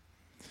know.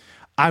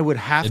 I would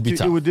have It'd to. Be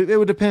tough. It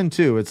would depend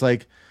too. It's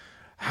like,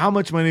 how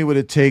much money would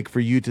it take for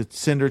you to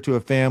send her to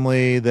a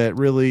family that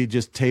really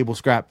just table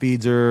scrap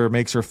feeds her,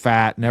 makes her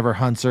fat, never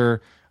hunts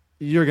her?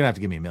 You're gonna have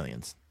to give me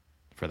millions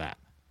for that.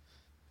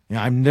 You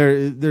know, I'm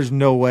there. There's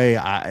no way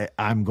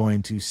I'm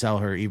going to sell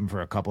her even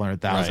for a couple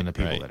 100,000 to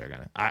people that are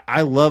gonna.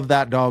 I love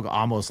that dog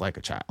almost like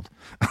a child.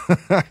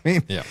 I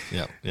mean, yeah.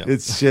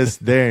 It's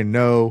just there,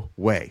 no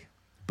way.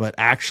 But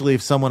actually,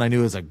 if someone I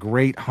knew has a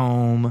great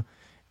home,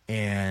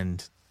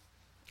 and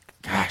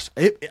gosh,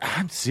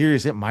 I'm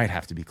serious, it might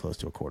have to be close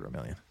to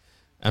 $250,000.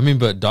 I mean,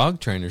 but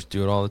dog trainers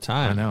do it all the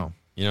time. I know.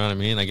 You know what I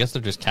mean? I guess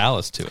they're just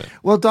callous to it.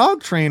 Well,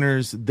 dog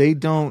trainers, they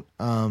don't,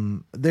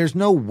 there's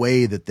no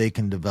way that they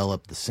can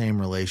develop the same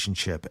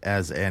relationship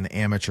as an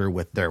amateur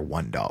with their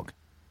one dog.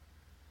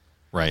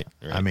 Right.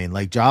 I mean,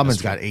 like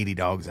Jobman's got 80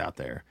 dogs out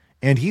there,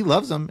 and he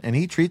loves them, and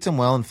he treats them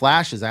well, and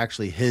Flash is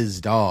actually his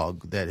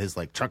dog, that his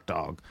like truck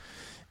dog.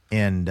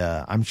 And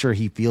I'm sure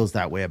he feels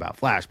that way about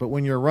Flash. But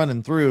when you're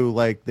running through,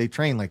 like they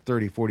train like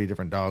 30, 40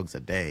 different dogs a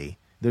day,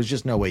 there's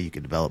just no way you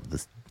could develop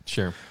this.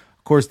 Sure.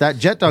 Of course, that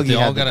jet dog they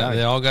all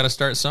got to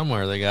start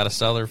somewhere. They got to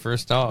sell their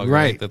first dog,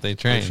 right? That they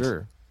trained.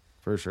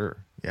 For sure.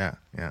 Yeah.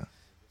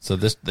 So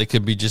they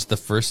could be just the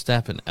first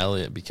step in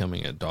Elliot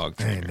becoming a dog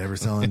trainer. Hey, never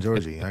selling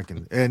Georgie. I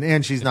can,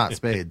 and she's not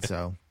spayed,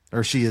 so,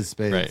 or she is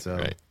spayed, it's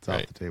off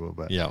the table.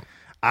 But yeah,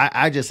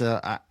 I just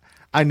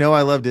I know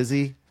I love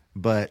Dizzy,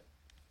 but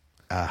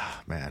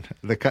man,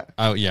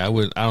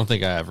 I don't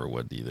think I ever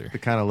would either. The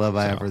kind of love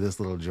I have for this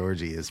little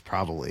Georgie is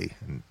probably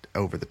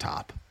over the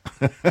top.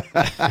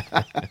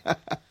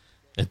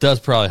 It does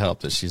probably help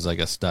that she's like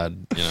a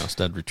stud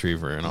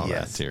retriever and all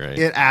that too, right?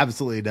 It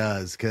absolutely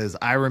does, because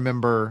I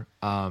remember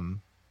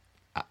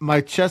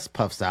my chest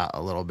puffs out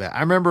a little bit.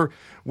 I remember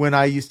when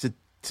I used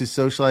to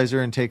socialize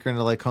her and take her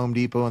into like Home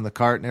Depot in the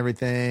cart and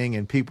everything,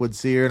 and people would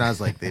see her, and I was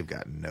like, they've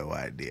got no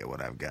idea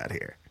what I've got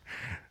here.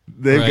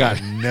 They've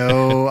got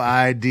no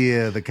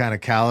idea the kind of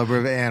caliber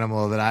of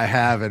animal that I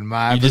have in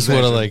my possession. You just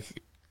want to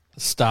like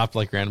stop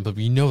like random, but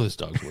you know this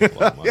dog's worth a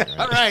lot of money,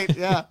 right? Right,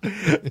 yeah.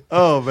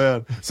 Oh,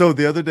 man. So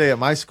the other day at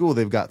my school,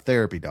 they've got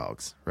therapy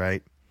dogs,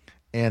 right?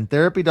 And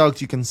therapy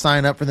dogs, you can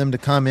sign up for them to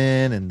come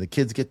in, and the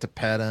kids get to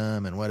pet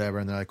them and whatever.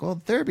 And they're like,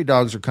 well, therapy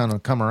dogs are kind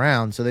of come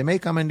around, so they may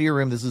come into your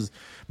room.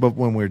 But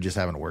when we're just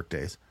having work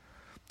days.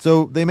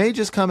 So they may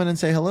just come in and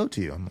say hello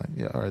to you. I'm like,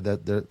 yeah, all right,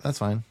 that's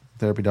fine.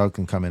 Therapy dog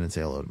can come in and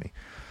say hello to me.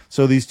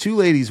 So these two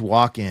ladies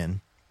walk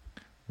in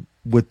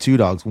with two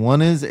dogs.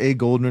 One is a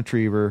golden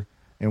retriever,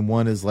 and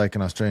one is like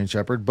an Australian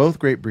shepherd, both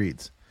great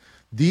breeds.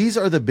 These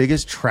are the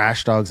biggest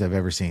trash dogs I've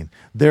ever seen.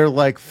 They're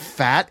like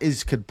fat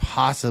as could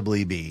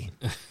possibly be.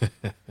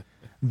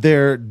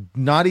 They're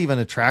not even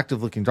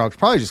attractive looking dogs,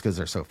 probably just because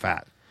they're so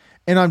fat.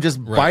 And I'm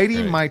just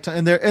biting my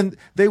tongue. And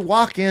they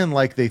walk in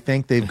like they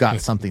think they've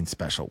got something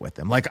special with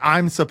them. Like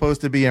I'm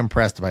supposed to be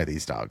impressed by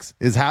these dogs.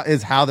 Is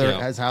how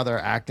they're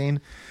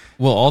acting.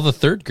 Well, all the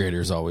third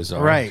graders always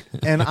are. Right.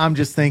 And I'm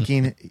just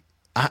thinking,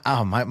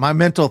 my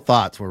mental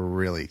thoughts were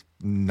really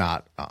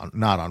not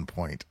on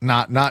point,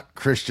 not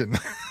Christian.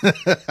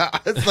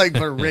 It's like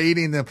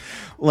berating them.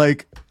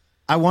 Like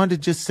I wanted to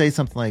just say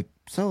something like,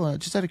 so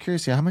just out of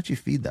curiosity, how much you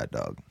feed that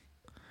dog?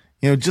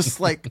 You know,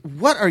 just like,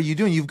 what are you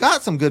doing? You've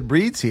got some good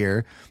breeds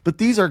here, but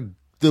these are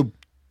the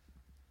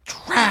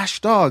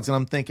trash dogs. And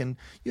I'm thinking,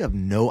 you have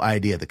no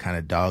idea the kind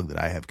of dog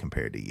that I have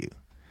compared to you.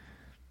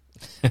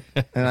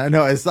 And I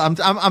know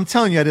I'm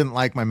telling you, I didn't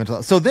like my mental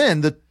health. So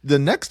then the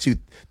next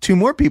two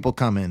more people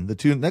come in.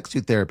 The next two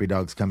therapy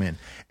dogs come in,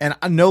 and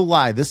no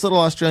lie, this little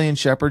Australian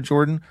Shepherd,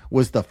 Jordan,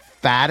 was the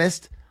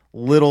fattest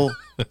little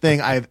thing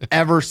I've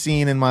ever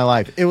seen in my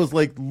life. It was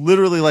like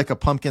literally like a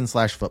pumpkin /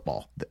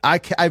 football. I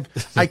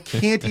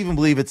can't even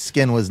believe its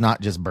skin was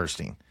not just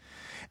bursting.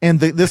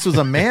 And this was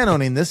a man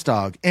owning this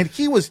dog, and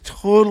he was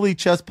totally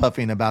chest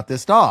puffing about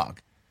this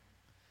dog.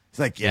 He's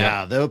like,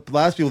 the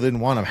last people didn't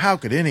want him. How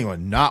could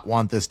anyone not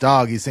want this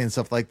dog? He's saying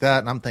stuff like that.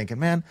 And I'm thinking,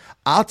 man,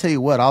 I'll tell you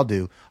what I'll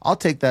do. I'll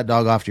take that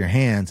dog off your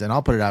hands and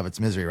I'll put it out of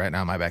its misery right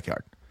now in my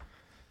backyard.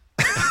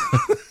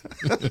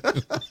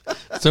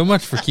 So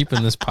much for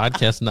keeping this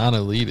podcast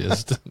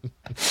non-elitist.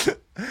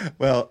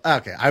 Well,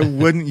 okay, I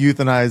wouldn't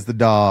euthanize the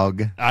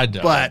dog. I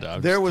don't.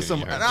 But there was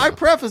some, and I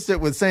prefaced it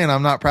with saying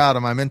I'm not proud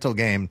of my mental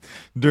game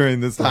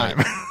during this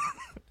time.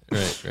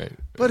 Right.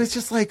 But it's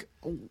just like,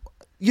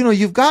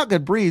 you've got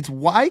good breeds.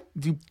 Why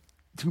do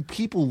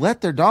people let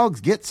their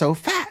dogs get so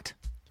fat?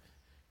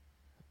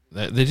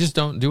 They just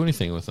don't do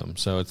anything with them.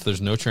 So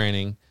there's no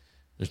training.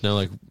 There's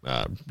no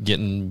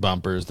getting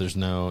bumpers. There's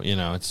no,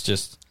 it's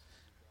just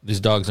these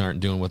dogs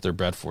aren't doing what they're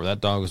bred for. That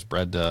dog was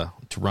bred to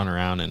run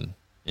around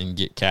and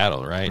get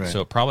cattle, right?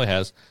 So it probably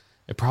has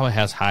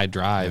high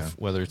drive,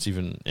 whether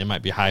it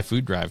might be high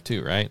food drive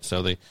too, right?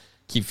 So they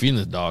keep feeding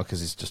the dog because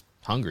he's just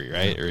hungry,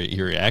 right? Or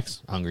he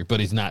reacts hungry, but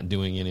he's not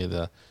doing any of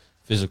the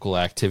physical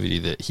activity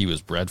that he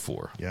was bred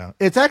for. Yeah.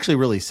 It's actually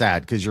really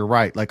sad because you're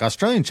right. Like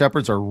Australian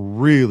Shepherds are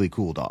really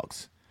cool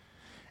dogs.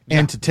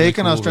 And to take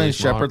an Australian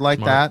Shepherd like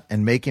that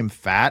and make him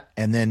fat,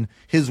 and then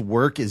his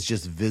work is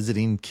just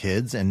visiting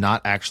kids and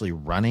not actually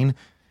running,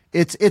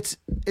 it's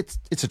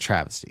a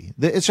travesty.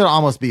 It should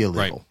almost be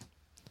illegal.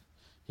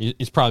 Right.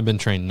 He's probably been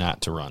trained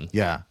not to run.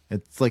 Yeah.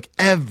 It's like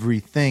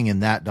everything in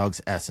that dog's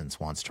essence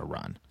wants to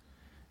run.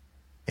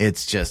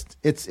 It's just,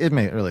 it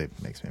really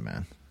makes me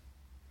mad.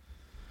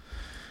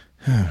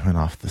 Went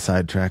off the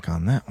sidetrack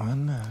on that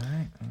one. All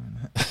right.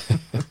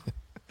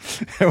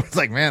 It was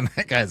like, man,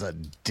 that guy's a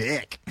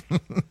dick.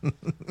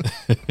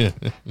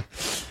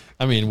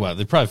 I mean, what?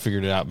 They probably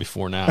figured it out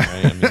before now,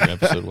 right? I mean,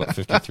 episode,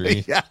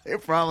 53? Yeah, they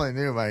probably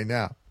knew by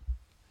now.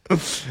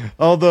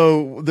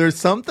 Although there's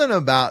something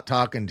about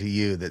talking to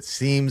you that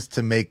seems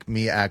to make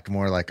me act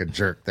more like a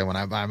jerk than when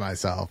I'm by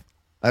myself.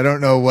 I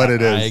don't know what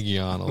it is. I egg you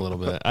on a little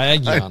bit. I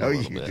egg you on a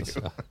little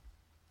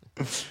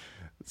bit.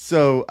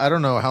 So I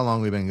don't know how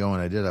long we've been going.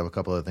 I did have a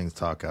couple of things to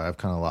talk about. I've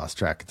kind of lost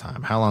track of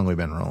time. How long have we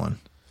been rolling?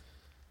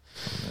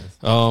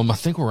 I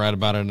think we're right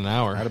about an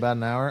hour. Right about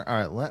an hour? All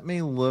right, let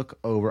me look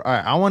over. All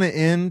right, I want to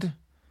end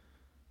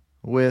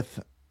with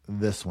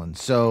this one.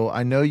 So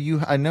I know you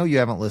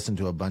haven't listened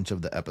to a bunch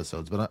of the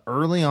episodes, but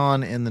early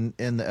on in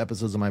the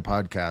episodes of my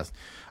podcast,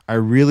 I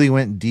really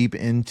went deep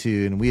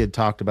into, and we had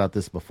talked about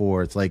this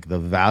before, it's like the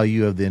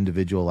value of the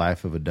individual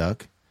life of a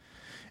duck.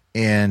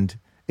 And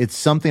it's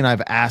something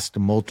I've asked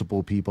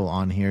multiple people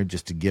on here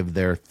just to give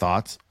their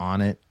thoughts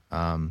on it.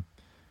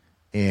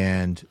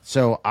 And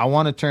so I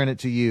want to turn it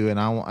to you,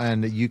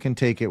 and you can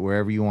take it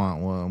wherever you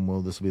want.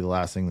 Well, this will be the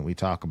last thing that we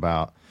talk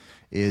about,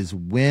 is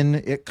when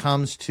it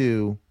comes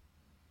to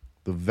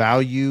the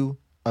value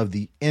of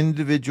the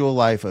individual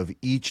life of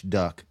each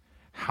duck,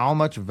 how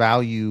much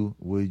value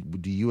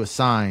do you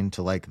assign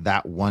to like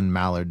that one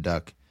mallard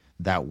duck,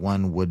 that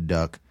one wood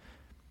duck?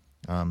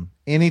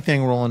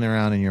 Anything rolling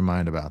around in your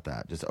mind about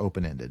that? Just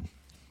open-ended.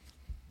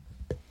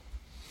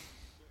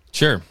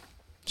 Sure.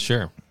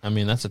 I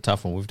mean, that's a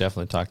tough one. We've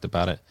definitely talked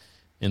about it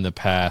in the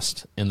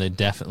past, and they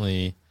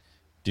definitely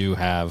do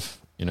have,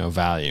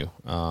 value.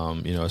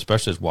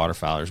 Especially as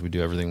waterfowlers, we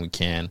do everything we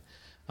can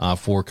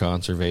for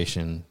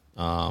conservation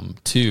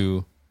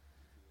to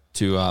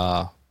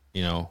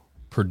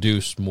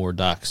produce more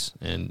ducks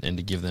and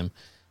to give them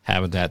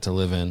habitat to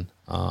live in.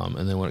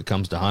 And then when it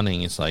comes to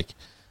hunting, it's like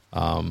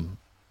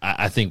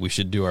I think we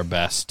should do our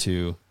best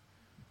to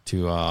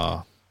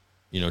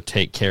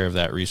take care of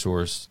that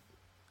resource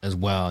as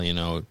well,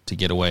 to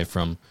get away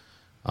from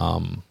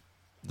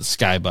the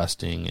sky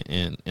busting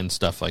and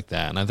stuff like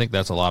that. And I think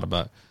that's a lot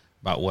about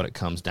what it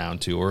comes down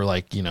to. Or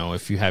like,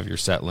 if you have your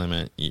set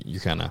limit,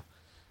 you're kind of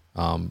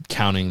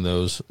counting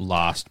those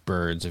lost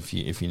birds if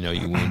you know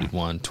you wounded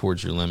one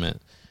towards your limit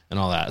and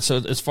all that. So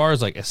as far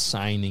as like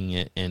assigning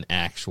it an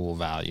actual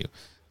value,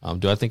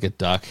 do I think a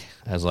duck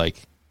has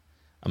like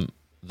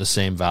the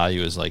same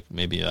value as like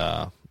maybe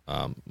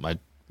my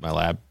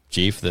lab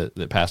chief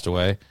that passed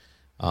away?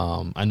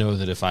 I know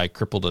that if I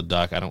crippled a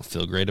duck, I don't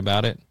feel great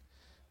about it,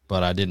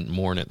 but I didn't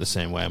mourn it the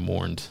same way I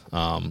mourned,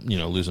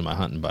 losing my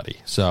hunting buddy.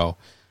 So,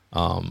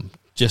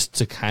 just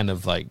to kind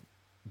of like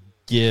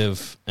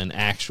give an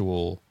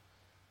actual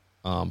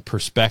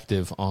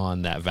perspective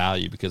on that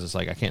value, because it's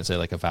like I can't say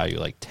like a value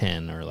like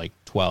 10 or like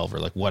 12 or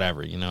like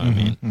whatever, you know what I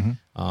mean?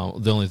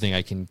 Mm-hmm. The only thing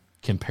I can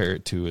compare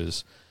it to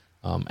is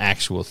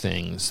actual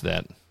things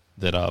that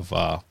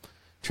have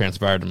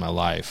transpired in my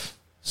life.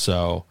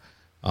 So,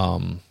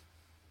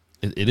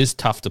 it is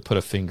tough to put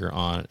a finger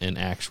on an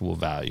actual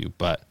value,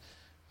 but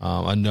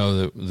I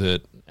know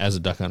that as a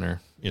duck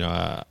hunter,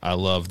 I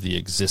love the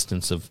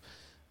existence of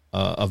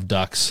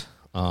ducks.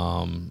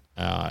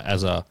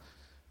 As a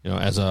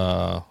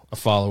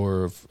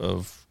follower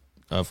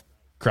of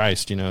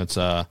Christ, it's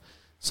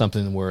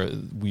something where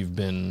we've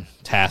been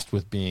tasked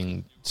with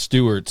being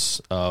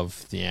stewards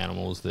of the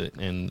animals that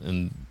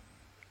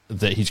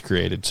He's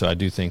created. So I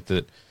do think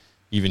that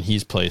even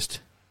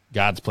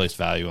God's placed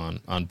value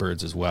on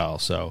birds as well.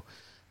 So,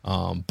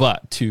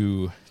 but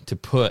to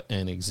put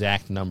an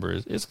exact number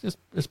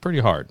it's pretty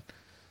hard.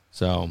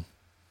 So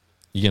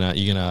you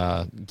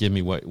gonna give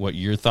me what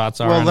your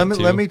thoughts are? Well,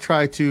 let me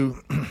try to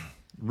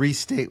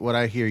restate what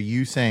I hear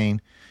you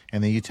saying,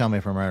 and then you tell me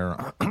if I'm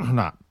right or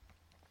not.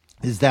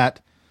 Is that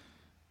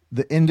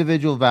the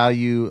individual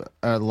value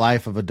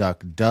life of a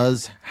duck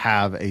does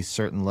have a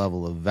certain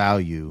level of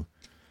value,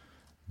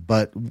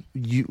 but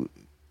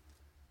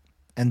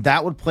and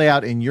that would play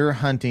out in your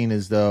hunting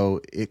as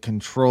though it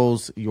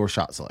controls your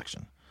shot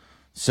selection.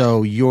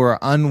 So you're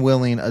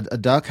unwilling. A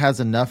duck has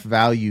enough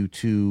value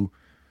to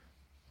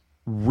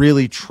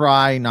really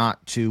try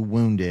not to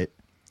wound it,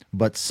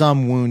 but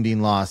some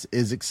wounding loss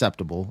is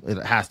acceptable. It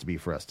has to be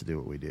for us to do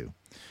what we do.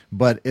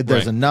 But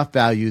there's enough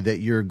value that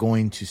you're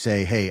going to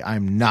say, hey,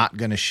 I'm not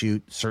going to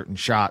shoot certain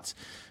shots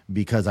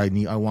because I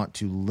want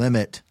to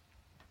limit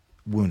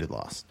wounded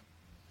loss.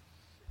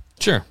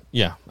 Sure.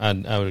 Yeah, I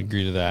would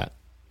agree to that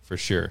for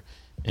sure.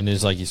 And it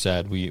is like you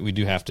said, we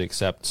do have to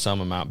accept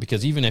some amount,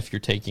 because even if you're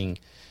taking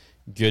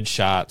good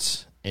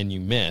shots and you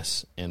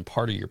miss and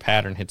part of your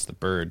pattern hits the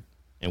bird,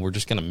 and we're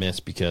just going to miss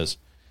because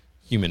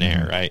human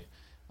error, right?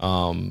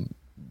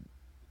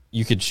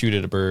 You could shoot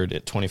at a bird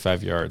at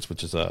 25 yards,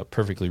 which is a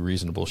perfectly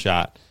reasonable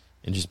shot,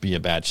 and just be a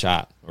bad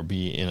shot or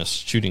be in a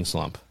shooting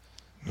slump.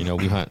 We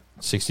hunt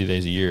 60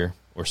 days a year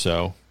or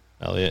so,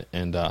 Elliot,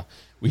 and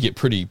we get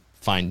pretty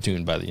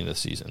fine-tuned by the end of the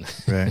season.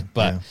 Right.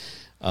 But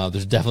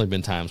there's definitely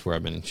been times where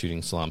I've been in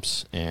shooting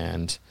slumps,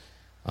 and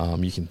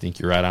you can think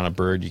you're right on a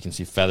bird. You can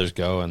see feathers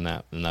go, and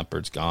that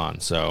bird's gone.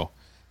 So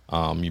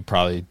you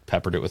probably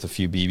peppered it with a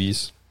few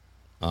BBs.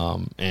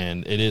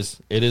 And it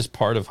is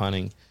part of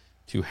hunting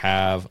to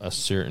have a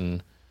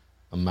certain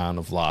amount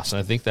of loss. And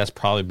I think that's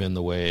probably been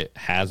the way it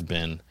has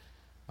been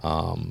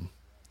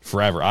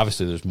forever.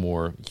 Obviously, there's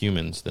more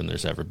humans than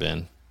there's ever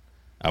been.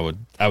 I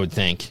would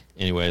think,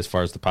 anyway, as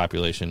far as the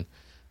population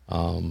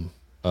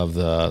of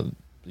the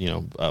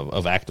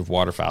of active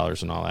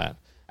waterfowlers and all that.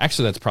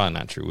 Actually, that's probably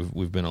not true.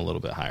 We've been a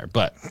little bit higher,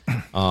 but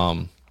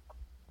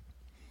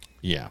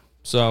yeah.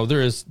 So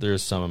there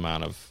is some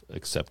amount of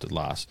accepted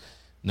loss.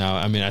 Now,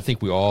 I mean, I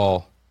think we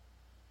all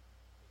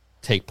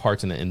take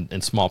parts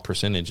in small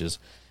percentages,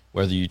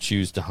 whether you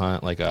choose to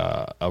hunt like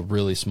a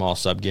really small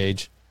sub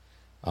gauge.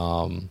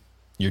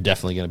 You're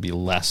definitely going to be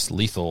less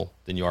lethal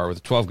than you are with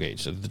a 12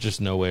 gauge. So there's just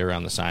no way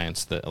around the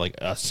science that like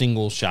a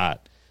single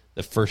shot,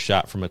 the first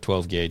shot from a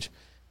 12 gauge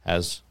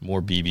has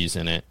more BBs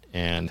in it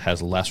and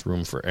has less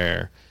room for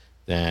error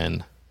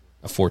than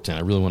a 410.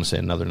 I really want to say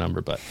another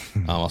number, but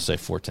I'll say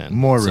 410.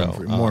 More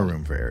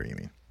room for error, you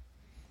mean?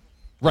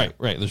 Right.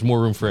 There's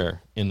more room for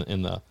error in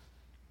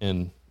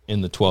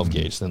the 12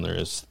 gauge than there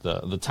is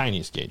the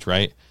tiniest gauge,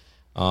 right?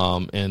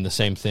 And the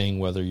same thing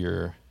whether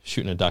you're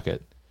shooting a duck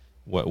at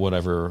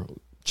whatever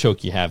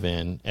choke you have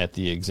in at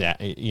the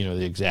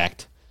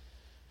exact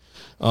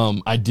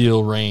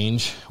ideal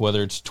range,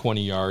 whether it's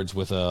 20 yards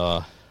with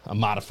a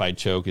modified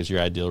choke is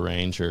your ideal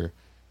range, or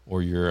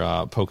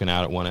you're poking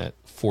out at one at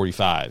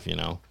 45.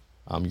 You're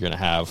going to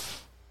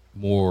have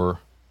more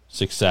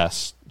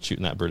success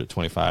shooting that bird at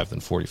 25 than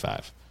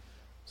 45.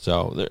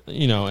 So,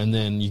 and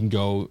then you can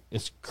go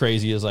as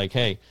crazy as like,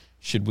 hey,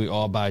 should we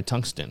all buy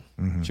tungsten?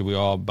 Mm-hmm. Should we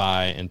all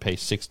buy and pay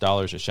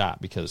 $6 a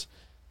shot? Because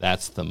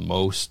that's the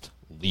most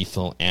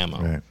lethal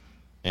ammo. Right.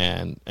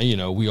 And,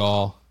 we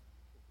all,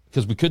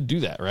 because we could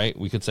do that, right?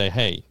 We could say,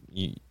 hey,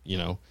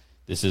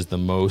 this is the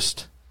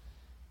most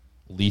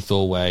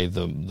lethal way,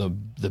 the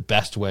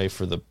best way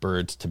for the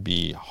birds to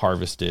be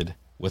harvested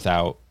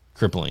without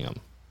crippling them.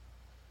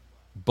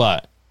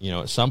 But,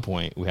 at some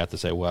point we have to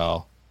say,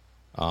 well,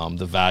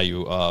 the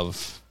value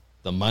of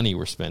the money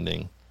we're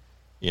spending,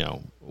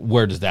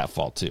 where does that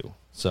fall to?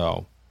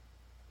 So,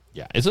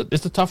 yeah, it's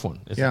a tough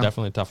one. It's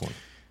definitely a tough one.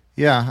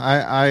 Yeah,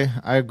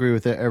 I agree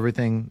with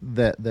everything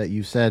that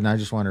you said, and I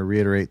just want to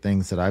reiterate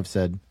things that I've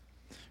said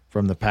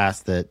from the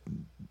past, that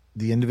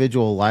the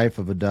individual life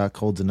of a duck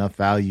holds enough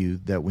value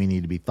that we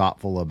need to be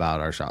thoughtful about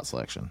our shot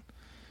selection,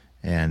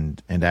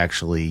 and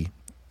actually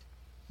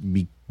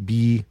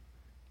be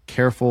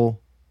careful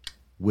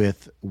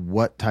with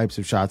what types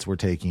of shots we're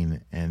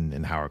taking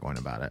and how we're going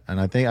about it. And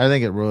I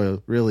think it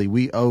really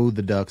we owe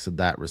the ducks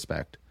that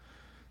respect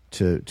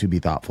to be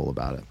thoughtful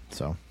about it.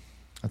 So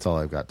that's all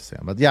I've got to say.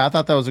 But yeah, I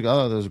thought that was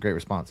a great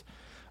response.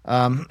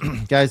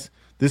 Guys,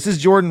 this is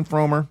Jordan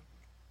Fromer.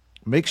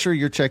 Make sure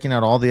you're checking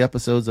out all the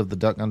episodes of the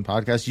Duck Gun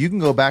Podcast. You can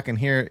go back and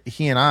hear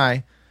he and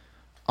I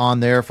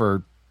on there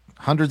for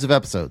hundreds of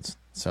episodes.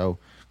 So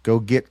go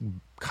get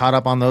caught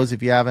up on those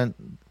if you haven't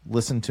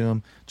listened to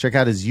him. Check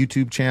out his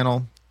YouTube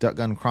channel, Duck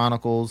Gun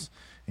Chronicles,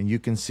 and you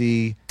can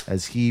see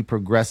as he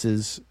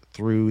progresses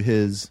through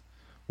his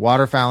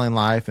waterfowling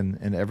life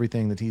and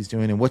everything that he's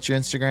doing. And what's your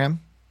Instagram?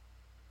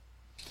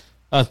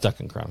 Duck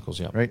Gun Chronicles,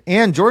 yeah. Right.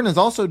 And Jordan is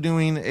also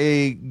doing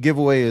a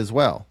giveaway as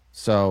well.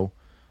 So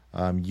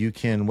you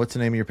can, what's the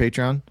name of your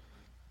Patreon?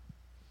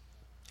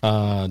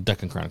 Duck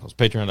Gun Chronicles.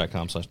 Patreon.com/Duck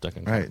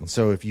Gun Chronicles. Right.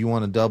 So if you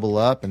want to double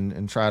up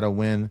and try to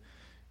win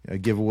a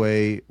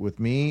giveaway with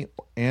me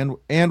and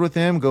with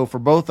him, go for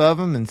both of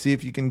them and see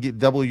if you can get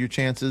double your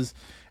chances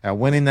at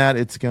winning that.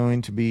 It's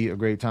going to be a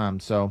great time.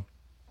 So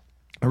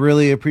I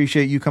really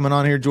appreciate you coming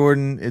on here,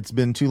 Jordan. It's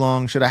been too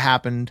long. Should have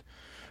happened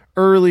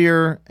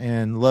earlier,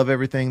 and love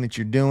everything that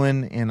you're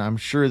doing. And I'm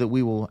sure that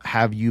we will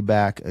have you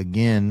back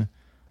again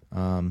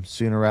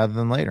sooner rather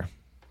than later.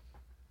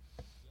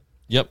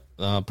 Yep.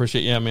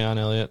 Appreciate you having me on,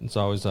 Elliot. It's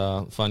always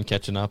fun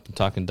catching up and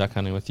talking duck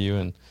hunting with you.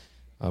 And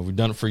we've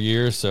done it for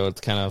years, so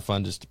it's kind of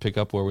fun just to pick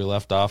up where we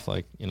left off.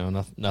 Like,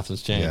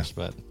 nothing's changed.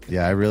 Yeah. But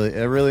yeah, I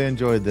really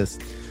enjoyed this.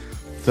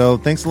 So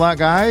thanks a lot,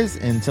 guys.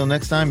 Until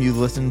next time, you've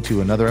listened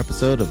to another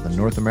episode of the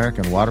North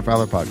American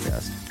Waterfowler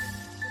Podcast.